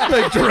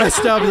 Like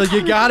dressed up, like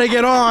you gotta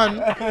get on.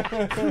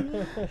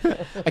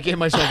 I gave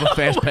myself a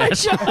fast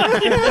pass.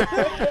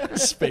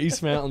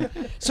 Space Mountain.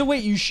 So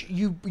wait,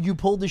 you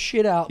pulled the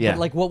shit out. Yeah. But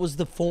like, what was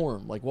the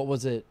form? Like, what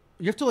was it?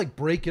 You have to like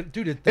break it,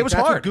 dude. It was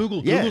that's hard. What Google.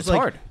 Yeah, Google's it's like,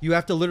 hard. You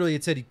have to literally.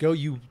 It said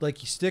you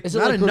stick. Is it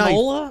not like a knife.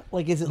 granola?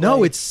 Like, is it? No,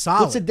 like, it's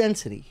solid. What's the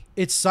density?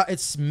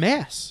 It's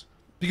mass.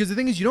 Because the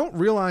thing is, you don't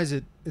realize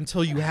it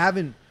until you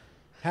haven't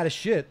had a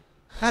shit.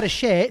 Had a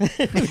shit. I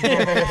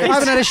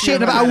haven't had a shit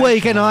in about a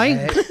week, and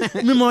I.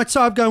 In my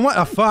time going, what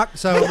the fuck?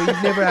 So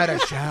You've never had a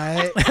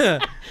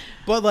shot.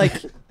 but like,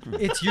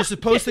 you're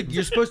supposed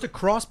to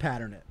cross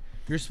pattern it.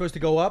 You're supposed to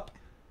go up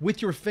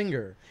with your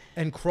finger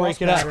and cross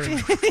Break it up.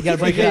 pattern. You gotta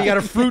break it You up. got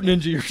to fruit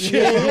ninja your shit.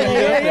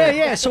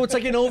 Yeah. So it's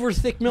like an over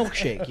thick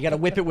milkshake. You got to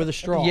whip it with a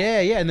straw.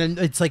 Yeah, and then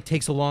it's like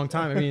takes a long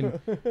time. I mean,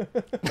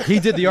 he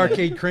did the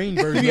arcade crane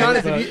version. To be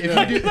honest, of it,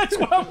 if you do, That's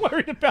what I'm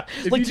worried about.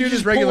 if Like, you do just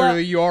this pull out-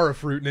 regularly, you are a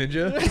fruit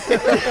ninja.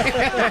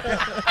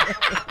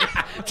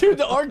 Dude,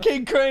 the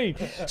arcade crane.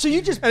 So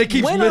you just and it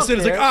keeps went missing.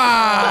 up It's like there.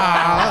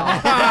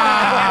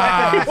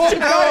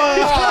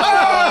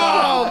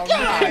 Oh,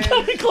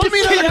 God. Give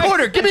me another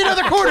quarter. Give me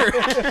another quarter.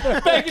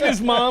 Begging his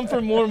mom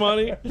for more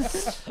money.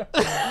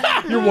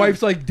 Your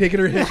wife's like digging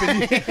her hip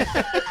in you.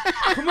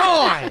 Come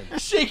on.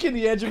 Shaking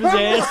the edge of his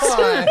ass.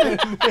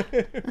 Here,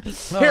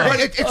 It's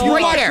you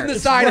right watch there. from the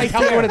side and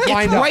tell me when it's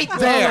lined up. Right Oh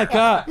there. my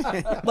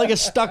god! Like a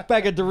stuck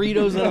bag of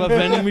Doritos out of a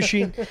vending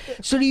machine.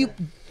 So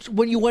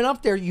when you went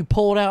up there, you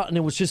pulled out and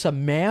it was just a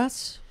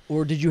mass,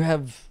 or did you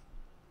have?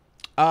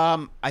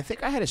 I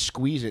think I had to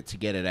squeeze it to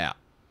get it out,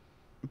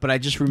 but I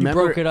just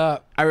remember broke it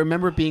up. I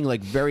remember it being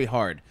like very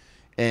hard,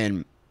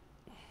 and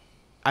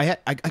I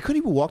couldn't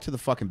even walk to the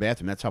fucking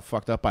bathroom. That's how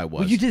fucked up I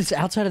was. Well, you did this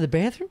outside of the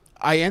bathroom.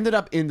 I ended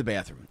up in the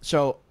bathroom.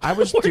 So I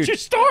was. Where'd dude, you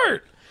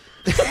start?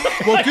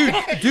 well,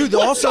 dude.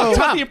 Also,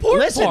 Top, the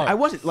important listen, part. I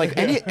wasn't like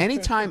any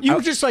time. You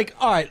were just like,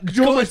 all right,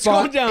 let's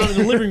go down in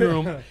the living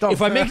room.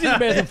 If I make it to the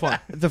bathroom, fine.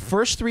 the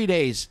first 3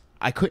 days.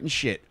 I couldn't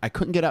shit. I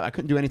couldn't get up. I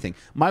couldn't do anything.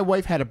 My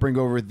wife had to bring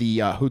over the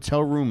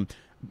hotel room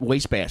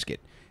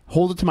wastebasket,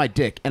 hold it to my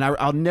dick, and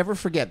I'll never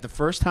forget the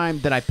first time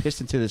that I pissed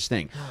into this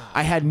thing.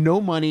 I had no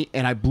money,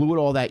 and I blew it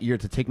all that year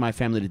to take my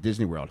family to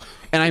Disney World.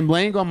 And I'm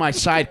laying on my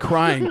side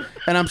crying,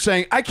 and I'm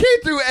saying I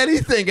can't do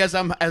anything as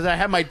I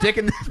have my dick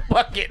in this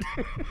bucket.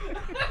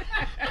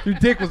 Your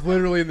dick was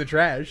literally in the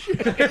trash. You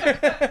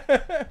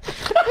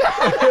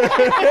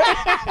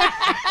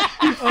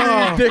threw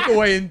your dick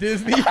away in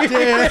Disney. You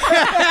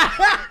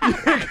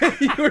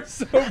were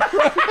so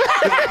proud.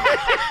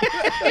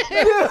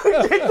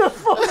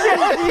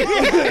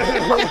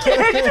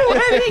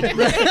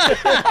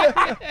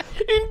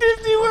 In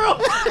Disney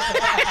World.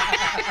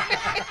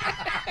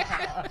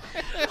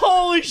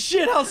 Holy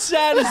shit! How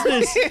sad is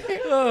this?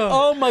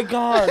 Oh my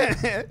god!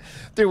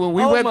 Dude, when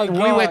we Oh went my when we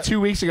God. went 2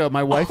 weeks ago,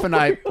 my wife and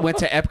I went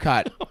to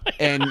Epcot,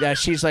 and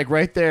she's like,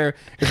 right there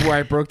is where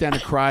I broke down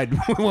and cried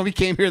when we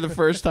came here the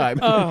first time.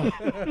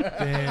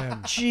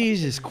 damn.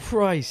 Jesus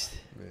Christ!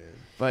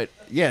 But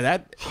yeah,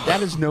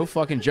 that is no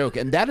fucking joke,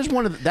 and that is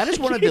one of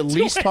the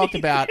least talked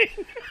about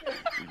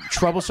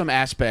troublesome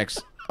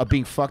aspects of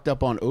being fucked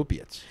up on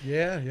opiates.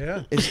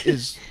 Yeah.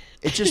 Is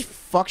it just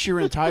fucks your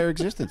entire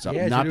existence up,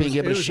 Yeah, not dude, being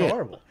able it to was shit.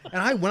 horrible.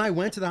 And when I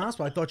went to the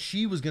hospital, I thought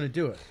she was gonna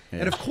do it.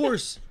 And of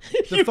course,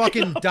 the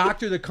fucking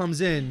doctor that comes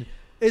in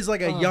is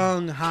like a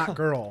young hot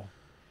girl,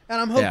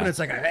 and I'm hoping Yeah. it's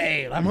like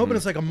I'm hoping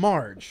it's like a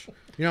Marge.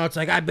 You know, it's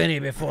like I've been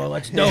here before.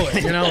 Let's do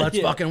it. You know, let's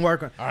fucking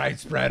work on. All right,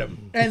 spread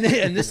them. And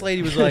this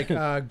lady was like,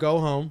 go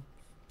home,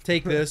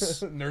 take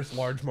this. Nurse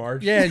Large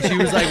Marge. Yeah, and she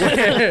was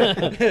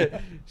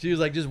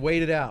like, just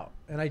wait it out,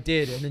 and I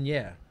did, and then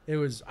it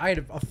was. I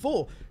had a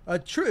full,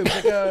 true.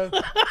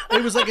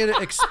 It was like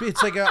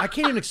it's like I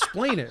can't even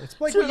explain it. It's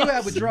like what you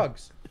have with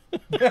drugs.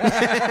 You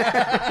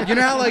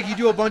know how like you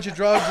do a bunch of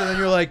drugs and then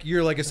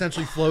you're like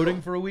essentially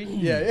floating for a week.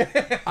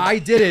 Yeah. I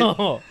did it.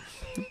 Oh.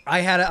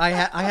 I had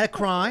a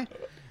cry,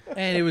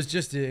 and it was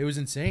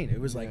insane. It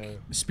was like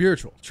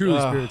spiritual, truly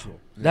spiritual.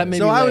 That made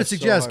So me I would laugh so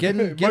suggest hard.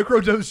 get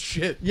Microdose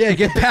shit.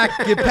 get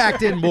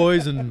packed in,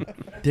 boys, and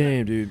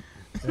Damn, dude.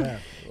 yeah.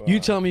 You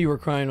tell me you were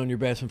crying on your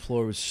bathroom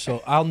floor was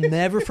so. I'll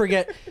never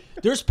forget.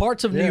 There's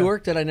parts of New Yeah.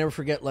 York that I never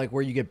forget, like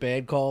where you get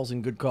bad calls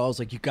and good calls,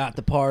 like you got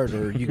the part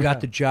or you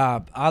got the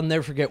job. I'll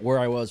never forget where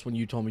I was when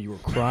you told me you were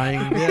crying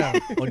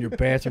on your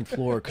bathroom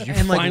floor because you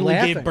And, like, finally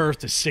laughing. gave birth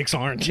to 6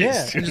 oranges.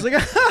 Yeah, and just like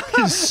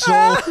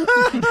So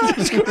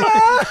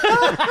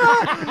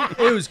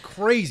it was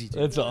crazy.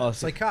 Dude. that's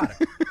awesome.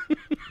 Psychotic.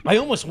 I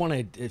almost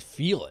want to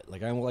feel it.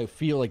 Like I like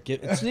feel like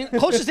it's the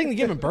closest thing to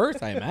giving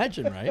birth, I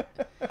imagine, right?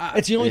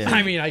 It's the only thing.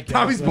 I mean, I guess.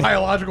 Tommy's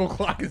biological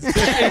clock is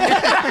ticking.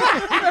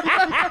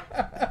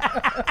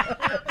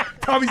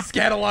 Tommy's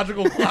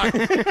scatological clock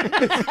is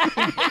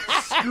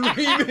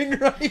screaming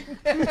right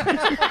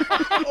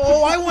now.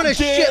 Oh, I want to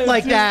shit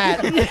like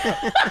that.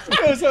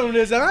 That's what it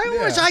is. I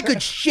wish I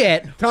could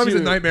shit. Tommy's a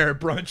nightmare at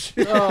brunch.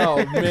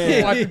 Oh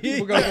man, Watching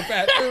people go to the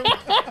bathroom.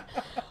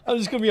 I'm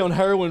just gonna be on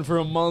heroin for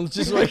a month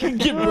just so I can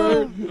get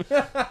burned.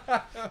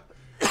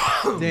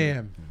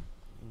 Damn.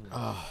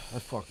 Oh,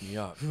 that fucked me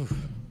up.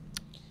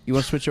 You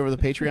want to switch over to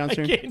the Patreon I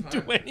soon? can't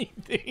do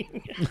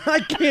anything. I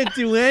can't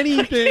do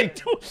anything.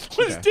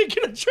 Let's dig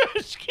in a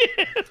trash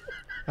can.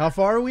 How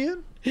far are we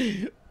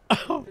in?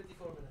 Oh.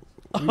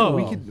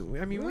 We could.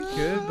 I mean, we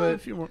could, but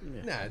if you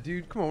want, nah,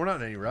 dude. Come on, we're not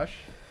in any rush.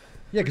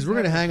 Yeah, because we're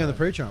gonna hang on the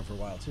Patreon for a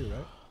while too,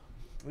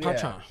 right?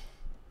 Patron.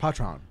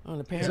 Patron. On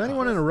the Is Patron.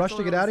 anyone in a rush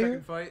to get out of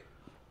here? Fight? Is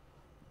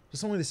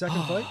this only the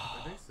second fight?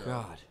 I think so.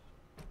 God.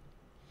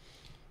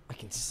 I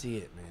can see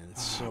it, man.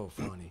 It's so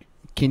funny.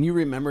 Can you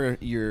remember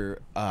your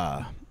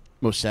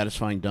most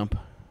satisfying dump?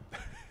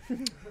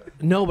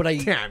 No, but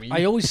Damn,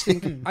 I always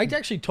think I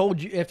actually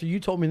told you after you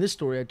told me this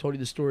story. I told you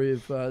the story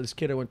of this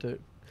kid I went to.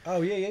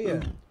 Oh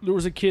yeah. There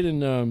was a kid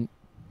in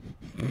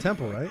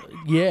Temple, right?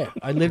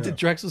 I lived at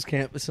Drexel's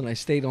campus and I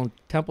stayed on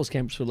Temple's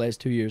campus for the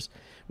last 2 years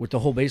with the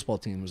whole baseball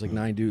team. There was like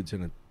 9 dudes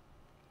in it.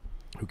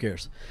 Who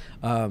cares?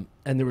 And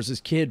there was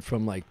this kid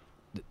from like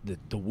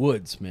the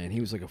woods, man. He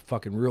was like a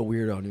fucking real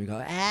weirdo, and he would go,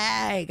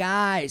 "Hey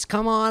guys,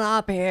 come on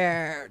up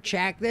here,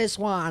 check this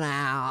one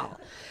out."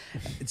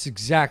 It's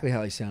exactly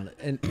how he sounded,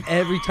 and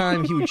every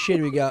time he would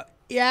shit, we'd go,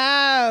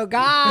 "Yo,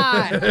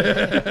 God," and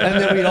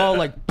then we'd all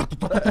like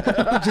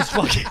just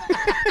fucking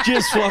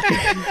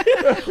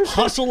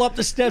hustle up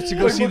the steps to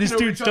go see this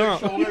dude's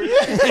dump.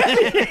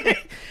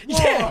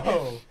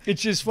 Yeah,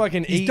 it's just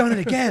fucking. He's done it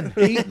again.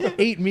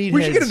 Eight meatheads.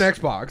 We should get an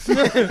Xbox.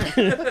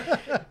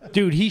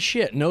 Dude, he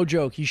shit, no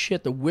joke. He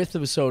shit the width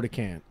of a soda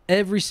can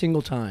every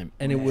single time,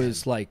 and it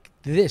was like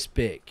this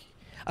big.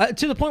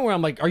 To the point where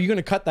I'm like, are you going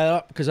to cut that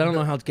up? Because I don't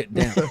know how to get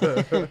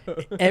down.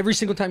 Every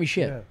single time he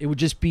shit, it would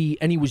just be,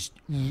 and he was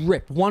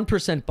ripped,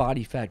 1%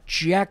 body fat,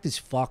 jacked as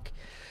fuck,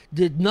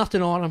 did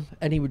nothing on him,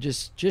 and he would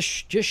just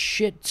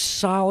shit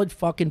solid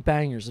fucking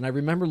bangers. And I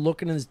remember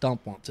looking at his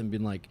dump once and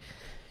being like,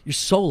 you're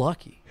so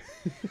lucky.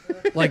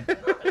 Like,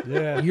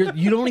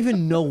 you don't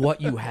even know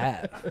what you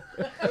have.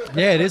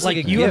 Yeah, it is Like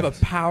like a you gift. have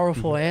a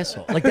powerful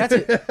asshole. Like that's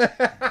it.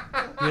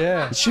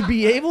 Yeah. Should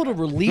be able to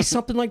release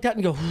something like that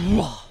and go,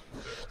 whoa.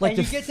 Like And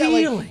the you get that,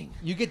 like, feeling.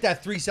 you get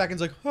that 3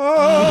 seconds like,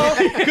 oh,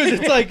 because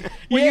it's like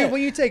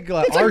when you take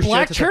It's our like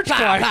black shit, church it's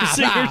like,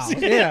 choir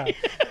singers. yeah.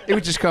 It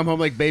would just come home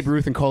like Babe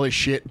Ruth and call his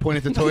shit, point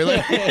at the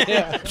toilet.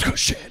 Let's go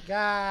shit.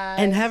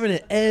 And having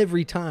it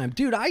every time,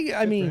 dude.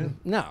 I mean,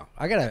 no,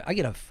 I got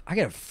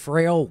a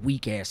frail,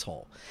 weak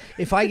asshole.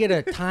 If I get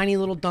a tiny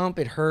little dump,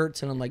 it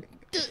hurts, and I'm like,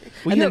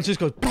 and then it just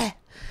goes. Bah.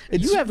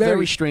 You have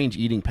very strange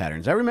eating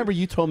patterns. I remember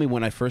you told me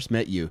when I first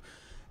met you,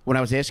 when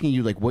I was asking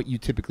you like what you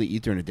typically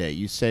eat during a day,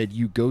 you said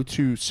you go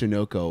to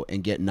Sunoco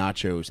and get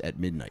nachos at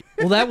midnight.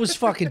 Well, that was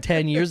fucking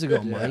 10 years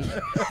ago, Mike.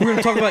 We're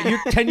gonna talk about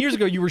 10 years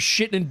ago. You were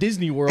shitting in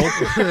Disney World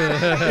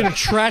in a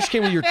trash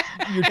can with your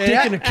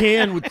dick in a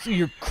can with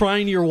you're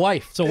crying to your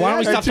wife. So why don't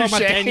we stop talking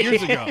about 10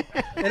 years ago?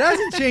 It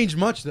hasn't changed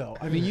much though.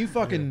 I mean, you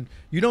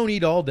don't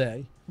eat all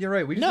day. You're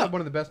right. We just No. had one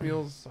of the best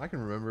meals I can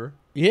remember.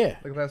 Yeah,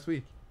 Like last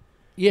week.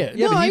 yeah.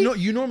 Yeah, No, but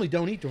you normally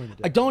don't eat during the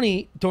day. I don't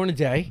eat during the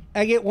day.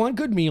 I get one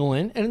good meal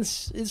in, and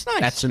it's nice.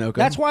 That's Sunoco.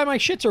 That's why my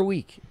shits are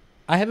weak.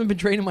 I haven't been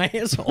training my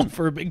asshole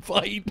for a big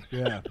fight.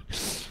 Yeah.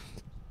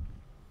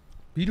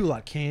 You do a lot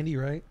of candy,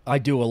 right? I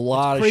do a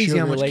lot of crazy sugar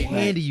how much late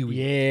candy night. you eat.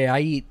 Yeah, I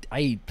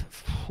eat.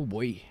 Oh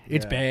boy,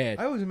 it's Yeah. bad.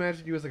 I always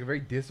imagined you as like a very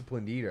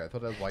disciplined eater. I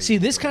thought that was why. See, you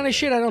this ate kind of so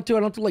shit I don't do.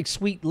 I don't do like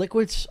sweet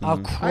liquids. I'll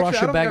much. crush Actually, I a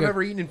don't think bag I've of.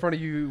 ever eaten in front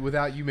of you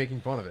without you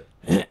making fun of it.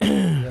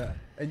 Yeah.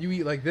 And you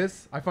eat like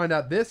this. I find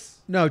out this.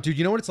 No, dude,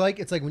 you know what it's like?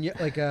 It's like when you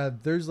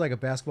there's like a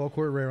basketball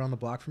court right around the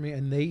block from me,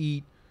 and they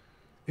eat.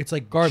 It's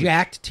like Garbage.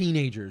 jacked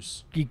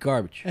teenagers, Eat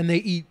garbage. and they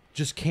eat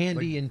just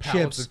candy Like and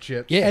pallets chips. of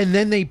chips. Yeah. And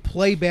then they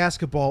play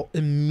basketball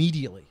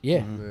immediately.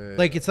 Yeah.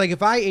 Like it's like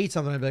if I ate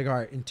something, I'd be like, all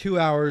right, in 2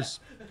 hours,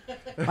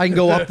 I can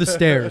go up the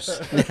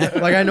stairs.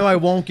 Like I know I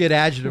won't get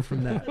adjective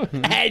from that.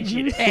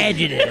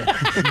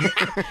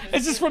 Adjective.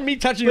 Is this from me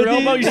touching your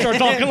elbow? You start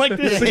talking like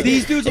this. But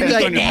these dudes will be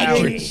like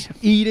Adjective.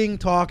 eating,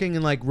 talking,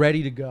 and like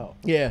ready to go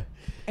Yeah.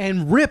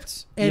 and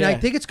ripped. And I Yeah.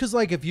 think it's because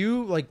like if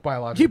you like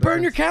Biological. You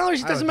burn your difference.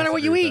 calories. It I doesn't would matter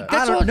what you disagree eat. with that.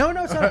 That's I all. don't,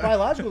 no, it's not a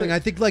biological thing. I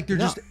think like they're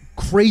just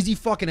crazy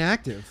fucking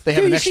active. They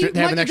have Dude, an you extra. see, They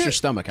have an Mike, extra there-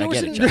 stomach. I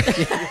there get was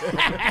it. an-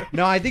 Jack.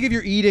 No, I think if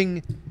you're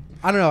eating,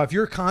 I don't know, if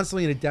you're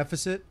constantly in a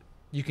deficit,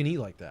 you can eat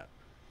like that.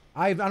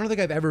 I don't think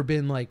I've ever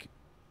been like,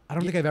 I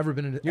don't think I've ever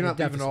been in a, You're in a not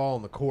leaving deficit. all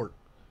on the court.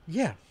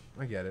 Yeah.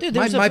 I get it. Dude,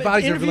 there was My a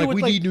body's never interview been like,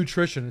 with, we need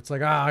nutrition. It's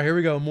like, here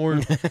we go,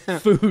 more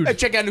food. Hey,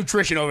 check out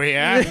nutrition over here.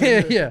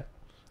 yeah, yeah.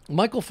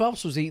 Michael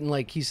Phelps was eating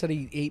like he said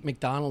he ate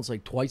McDonald's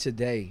like twice a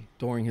day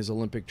during his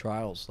Olympic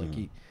trials. Like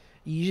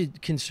you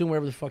should consume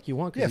whatever the fuck you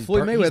want. 'cause Yeah, he's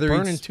Floyd he's Mayweather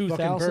burning eats fucking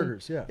 2,000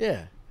 burgers, yeah.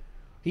 yeah.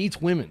 He eats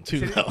women too.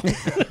 He Though. He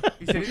said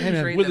he didn't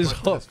man, train with that his much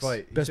for hooks. this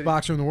fight. He Best said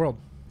boxer in the world.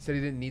 He said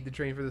he didn't need to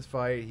train for this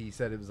fight. He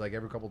said it was like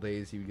every couple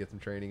days he would get some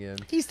training in.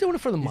 He's doing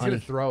it for the He's money.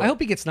 gonna throw I it. hope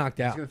he gets knocked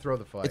He's out. gonna throw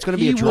the fight. It's going to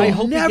be He a draw. I will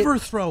hope he never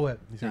get- throw it.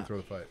 He's gonna throw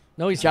the fight.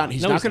 No, he's John,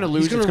 he's not gonna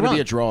lose. He's It's gonna run.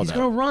 be a draw, He's though.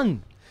 gonna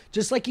run,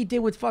 just like he did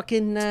with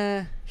fucking.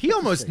 He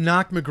almost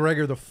knocked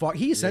McGregor the fuck.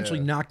 He essentially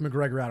Yeah. knocked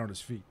McGregor out on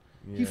his feet.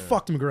 He Yeah.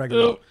 fucked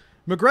McGregor up.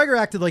 McGregor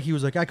acted like he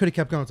was like, I could have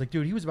kept going. It's like,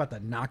 dude, he was about to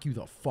knock you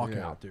the fuck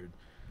Yeah. out, dude.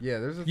 Yeah,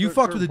 there's a You cer-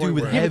 fucked certain with a dude point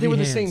with where- Yeah, but heavy they were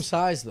the hands. same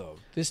size though.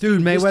 This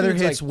Dude, this Mayweather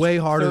dude's hits like way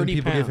harder than 30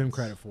 people give him pounds.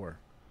 credit for.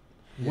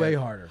 Way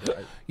harder.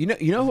 You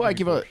know who I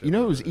give a. You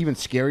know who's even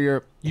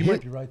scarier. You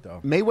might be right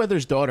though.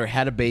 Mayweather's daughter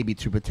had a baby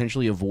to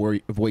potentially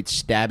avoid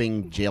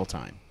stabbing jail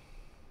time.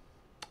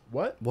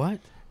 What? What?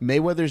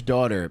 Mayweather's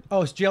daughter.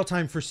 Oh, it's jail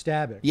time for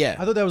stabbing. Yeah.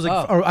 I thought that was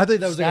like, Oh. or I thought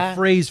that was like a Stab?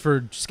 phrase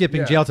for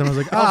skipping Yeah. jail time. I was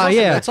like, Yeah,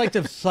 yeah. it's like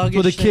the thuggish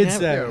what the thing kids ever.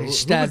 say. Yeah, who was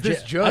Stab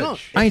this ja- I don't-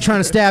 judge? I ain't trying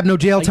to stab no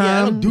jail time.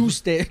 Yeah, I don't do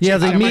stab. Yeah, I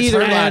was like, Yeah, me it's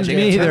either, her man. logic.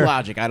 Me It's her either.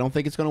 logic. I don't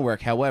think it's going to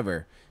work.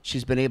 However,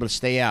 she's been able to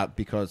stay out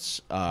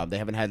because they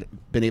haven't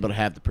been able to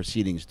have the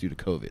proceedings due to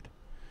COVID.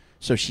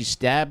 So she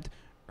stabbed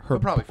her. I'll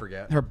probably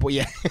forget. Her boy.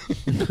 Yeah.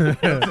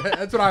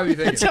 That's what I would be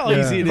thinking. That's how Yeah.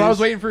 easy it If I was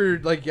is. waiting for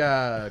like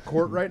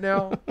court right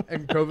now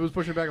and COVID was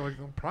pushing back, I'm like,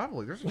 well,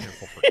 probably there's a chance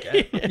I'll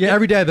forget. Yeah,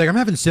 every day I'd be like, I'm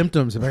having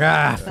symptoms. I'm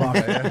like,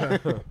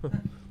 fuck.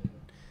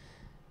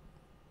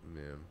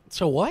 Man.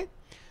 So what?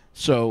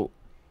 So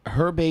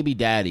her baby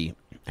daddy.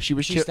 She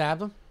was She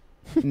stabbed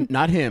him?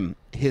 not him.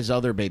 His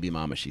other baby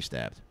mama. She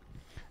stabbed.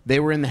 They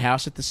were in the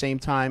house at the same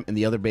time, and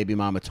the other baby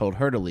mama told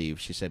her to leave.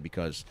 She said,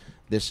 because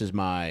this is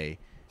my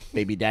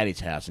baby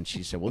daddy's house. And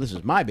she said, well, this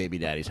is my baby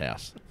daddy's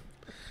house.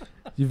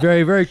 You're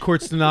very, very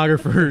court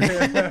stenographer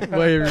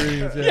way of reading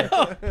it.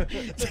 Yeah.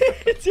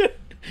 Dude,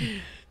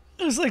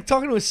 it was like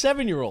talking to a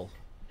 7-year-old.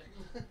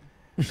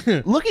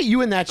 Look at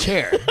you in that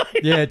chair.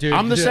 Yeah, dude.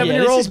 I'm the Yeah.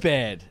 7-year-old. This is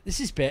bad. This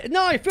is bad.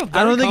 No, I feel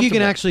very I don't think you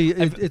can comfortable.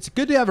 actually. It's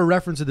good to have a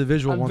reference to the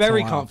visual. I'm once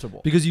very in a while,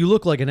 comfortable. because you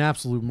look like an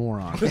absolute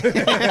moron. Look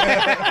at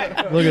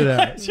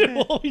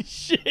that. Holy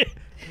shit.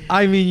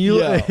 I mean, you.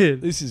 Yo,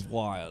 this is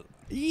wild.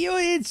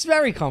 It's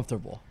very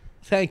comfortable.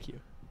 Thank you.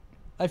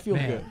 I feel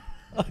Man. good.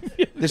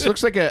 This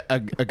looks like a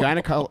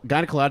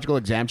gynecological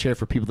exam chair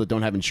for people that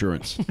don't have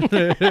insurance.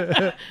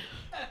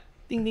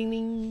 Ding, ding,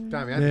 ding.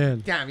 Tommy,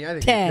 Man. I think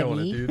you're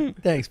killing it,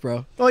 dude. Thanks,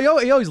 bro. Oh,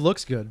 he always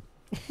looks good.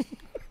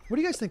 What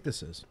do you guys think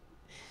this is?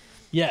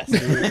 Yes.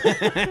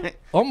 Dude.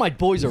 All my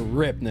boys are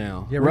ripped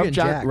now. Yeah, we're getting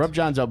jacked. Rub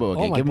John's elbow All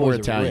again. my Give him more boys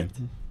are Italian. ripped.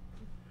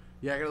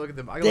 Yeah, I gotta look at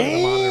them. I gotta look at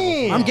the monitor.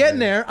 Damn. before- I'm getting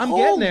there. I'm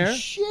getting Holy there.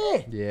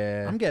 shit.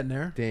 Yeah. I'm getting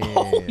there. Damn.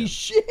 Holy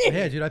shit.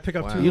 Yeah, dude. I pick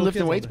up Wow. two. You little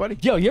lifting kids weights, all day.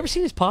 buddy? Yo, you ever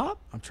seen his pop?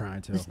 I'm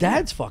trying to. His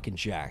dad's fucking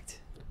jacked.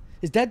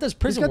 His dad does He's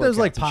prison got those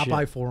like workouts and shit.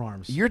 Popeye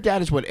forearms. Your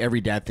dad is what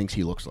every dad thinks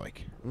he looks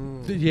like.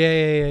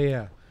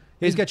 Yeah.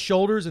 He's got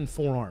shoulders and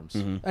forearms.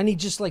 And he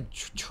just like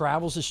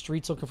travels the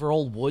streets looking for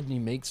old wood and he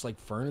makes like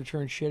furniture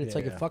and shit. It's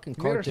like a Yeah. fucking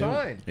He made our cartoon.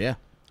 sign. Yeah.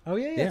 Oh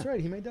yeah, that's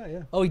right. He made that.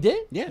 Yeah. Oh, he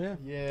did? Yeah.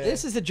 Yeah.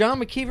 This is the John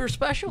McKeever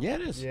special? Yeah,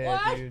 it is. Yeah,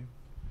 What? dude.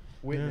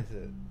 Witness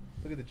it.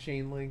 Look at the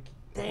chain link.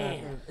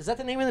 Damn. Is that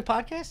the name of the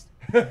podcast?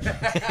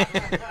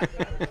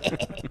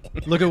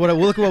 Look at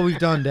what we've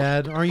done,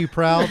 Dad. Aren't you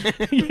proud?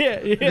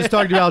 yeah. Just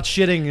talking about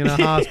shitting in a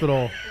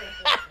hospital.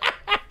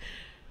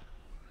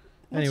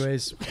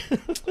 Anyways,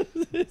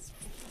 this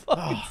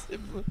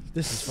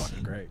is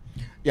fucking great.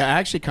 Yeah, I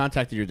actually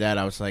contacted your dad.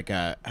 I was like,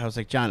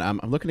 John, I'm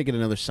looking to get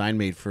another sign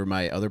made for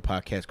my other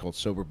podcast called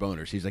Sober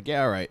Boners. He's like,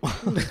 yeah, all right.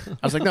 I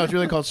was like, no, it's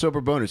really called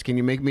Sober Boners. Can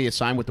you make me a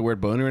sign with the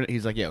word boner in it?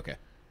 He's like, yeah, okay.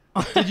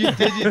 Did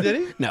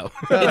he? No,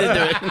 he didn't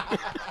do it.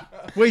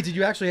 Wait, did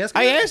you actually ask him?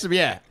 I asked him,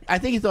 yeah. I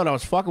think he thought I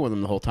was fucking with him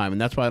the whole time, and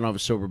that's why I don't have a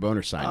Sober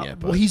Boner sign yet.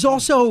 But Well, he's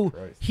also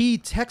he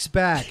texts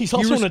back. He's He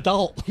also an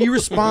adult. He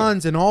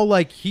responds and all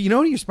like he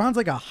responds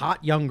like a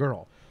hot young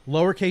girl.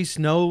 Lowercase,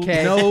 no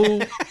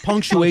punctuation.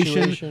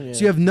 Punctuation, yeah. So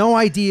you have no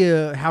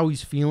idea how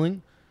he's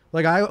feeling.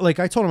 I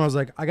told him I was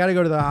like, I got to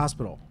go to the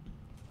hospital.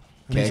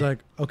 And he's Okay. like,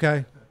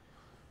 okay.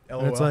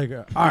 And it's like,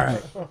 all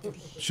right.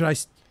 Should I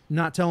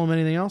not tell him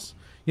anything else?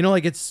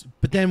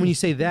 But then when you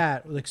say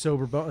that, like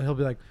sober, he'll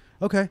be like,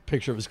 okay.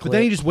 Picture of his But clip.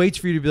 then he just waits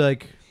for you to be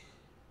like,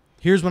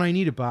 here's when I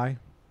need it by.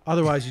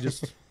 Otherwise, you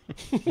just.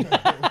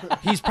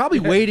 He's probably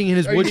waiting in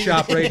his wood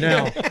shop right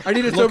now. I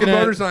need a Looking sober at-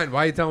 boner sign.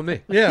 Why are you telling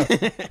me? Yeah.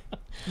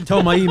 Tell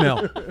him my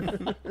email.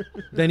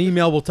 Then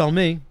email will tell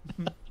me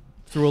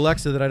through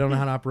Alexa that I don't know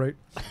how to operate.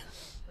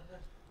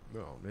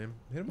 Oh, man.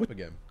 Hit him up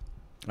again.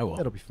 oh well.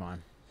 That'll be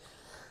fine.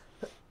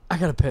 I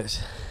gotta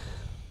piss.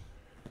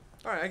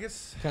 All right, I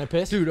guess. Can I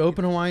piss? Dude,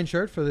 open Hawaiian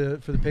shirt for the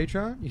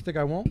Patreon? You think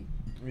I won't?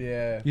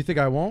 Yeah. You think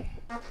I won't?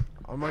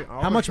 I'll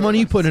How much money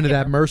you put into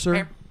that,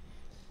 Mercer?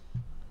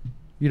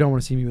 You don't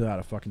want to see me without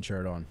a fucking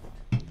shirt on.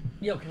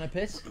 Yo, can I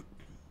piss?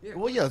 Yeah,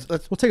 well, yeah.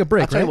 Let's. We'll take a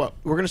break, I'll tell right? you what.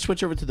 We're gonna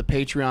switch over to the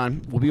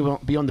Patreon. We'll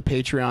be on the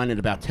Patreon in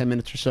about 10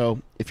 minutes or so.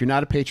 If you're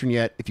not a patron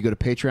yet, if you go to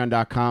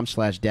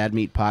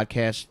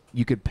patreon.com/dadmeatpodcast,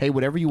 you could pay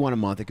whatever you want a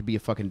month. It could be a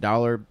fucking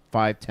 $1,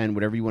 $5, $10,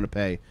 whatever you want to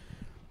pay.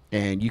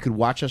 And you could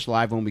watch us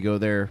live when we go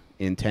there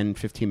in 10,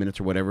 15 minutes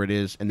or whatever it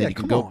is. And then Yeah, you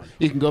can come go on.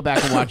 you can go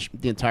back and watch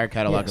the entire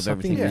catalog of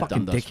everything we've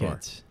fucking done thus far.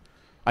 dickheads.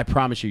 I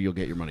promise you'll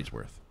get your money's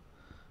worth.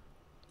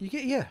 You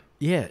get yeah.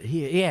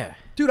 Yeah.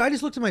 Dude, I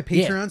just looked at my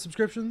Yeah. Patreon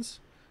subscriptions,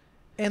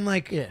 and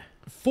Yeah.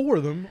 4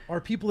 of them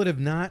are people that have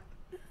not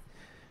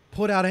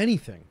put out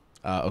anything.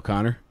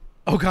 O'Connor?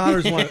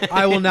 O'Connor's one.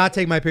 I will not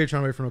take my Patreon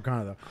away from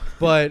O'Connor though,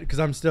 but because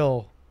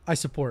I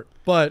support.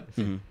 But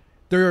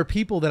there are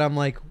people that I'm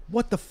like,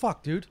 what the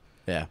fuck, dude?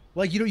 Yeah.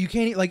 Like you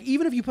can't like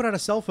even if you put out a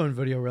cell phone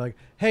video, we're like,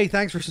 hey,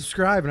 thanks for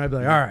subscribing. I'd be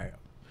like, all right.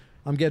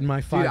 I'm getting my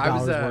 $5 Dude, I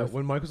was worth.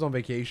 when Mike was on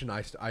vacation.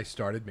 I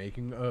started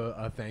making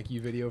a thank you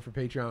video for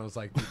Patreon. I was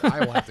like, dude, I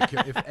will have to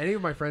kill. If any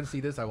of my friends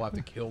see this, I will have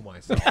to kill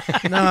myself.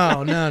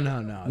 No.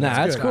 Nah,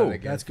 that's good. cool.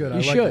 That's good. You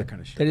I should. like that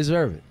kind of shit. They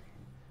deserve it.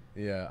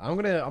 Yeah,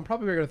 I'm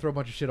probably gonna throw a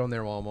bunch of shit on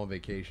there while I'm on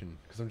vacation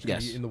because I'm just gonna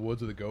Yes. be in the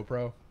woods with a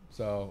GoPro.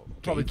 So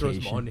probably throw some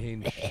Vacation.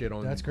 unhinged shit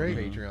on. That's great.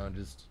 on Patreon.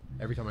 Just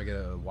every time I get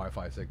a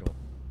Wi-Fi signal,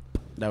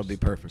 That would be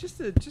perfect. just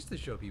to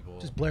show people.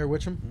 Just Blair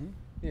Witcham.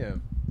 yeah.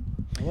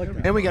 I like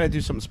that. And we got to do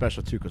something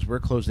special too, because we're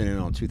closing in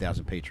on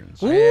 2,000 patrons.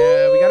 Yeah,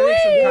 we gotta make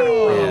some kind of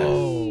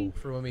Whoa. promo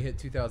for when we hit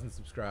 2,000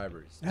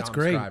 subscribers. That's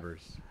great.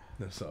 Subscribers.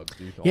 No subs,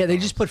 dude. All Yeah, they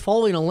doms. just put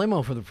Foley in a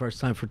limo for the first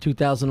time for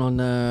 2,000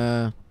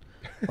 on.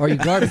 Are you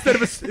garbage? Instead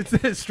of it's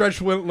a stretch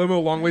limo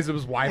long ways, it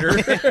was wider.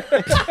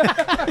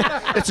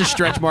 It's a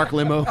Stretchmark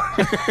limo.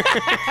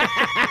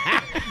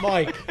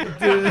 Mike.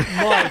 Dude,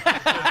 Mike.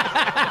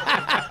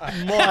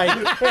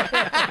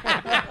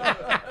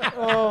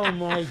 Oh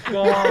my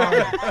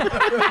God.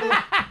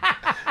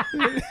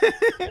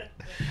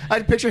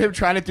 I picture him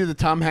trying to do the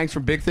Tom Hanks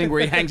from Big Thing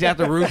where he hangs out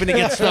the roof and he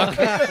gets stuck.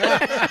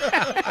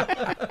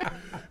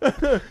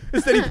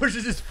 Instead, he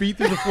pushes his feet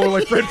through the floor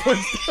like Fred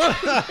Flintstone.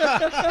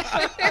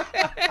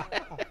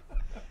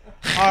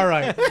 All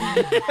right.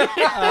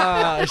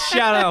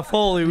 Shout out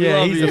Foley. We Yeah,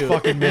 love he's you. a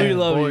fucking man. We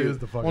love Boy, you. is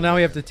the fucking Well, now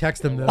we have to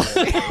text him this.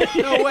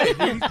 no way.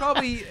 Dude, he's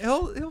probably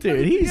he'll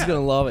Dude, he's yeah.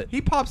 gonna love it.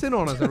 He pops in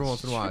on us every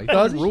once in a while. He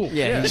Does does he? rule.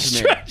 Yeah,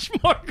 he's the man.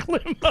 Stretchmark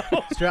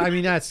limo. I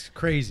mean, that's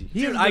crazy.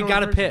 He hasn't I been on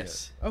gotta the person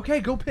piss. yet. Okay,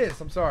 go piss.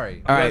 I'm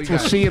sorry. All right, You we'll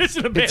got it. see you Piss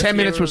in a in 10 basket.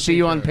 minutes. We'll see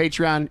you on Patreon.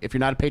 Patreon. If you're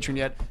not a patron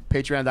yet,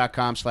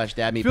 patreon.com/dadmeatpodcast.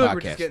 I feel like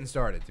we're just getting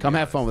started. Come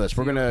have fun with us.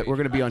 We're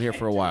gonna be on here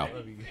for a while.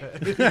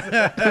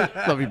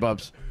 Love you,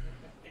 Bubs.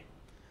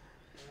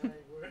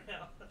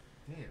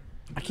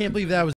 I can't believe that was.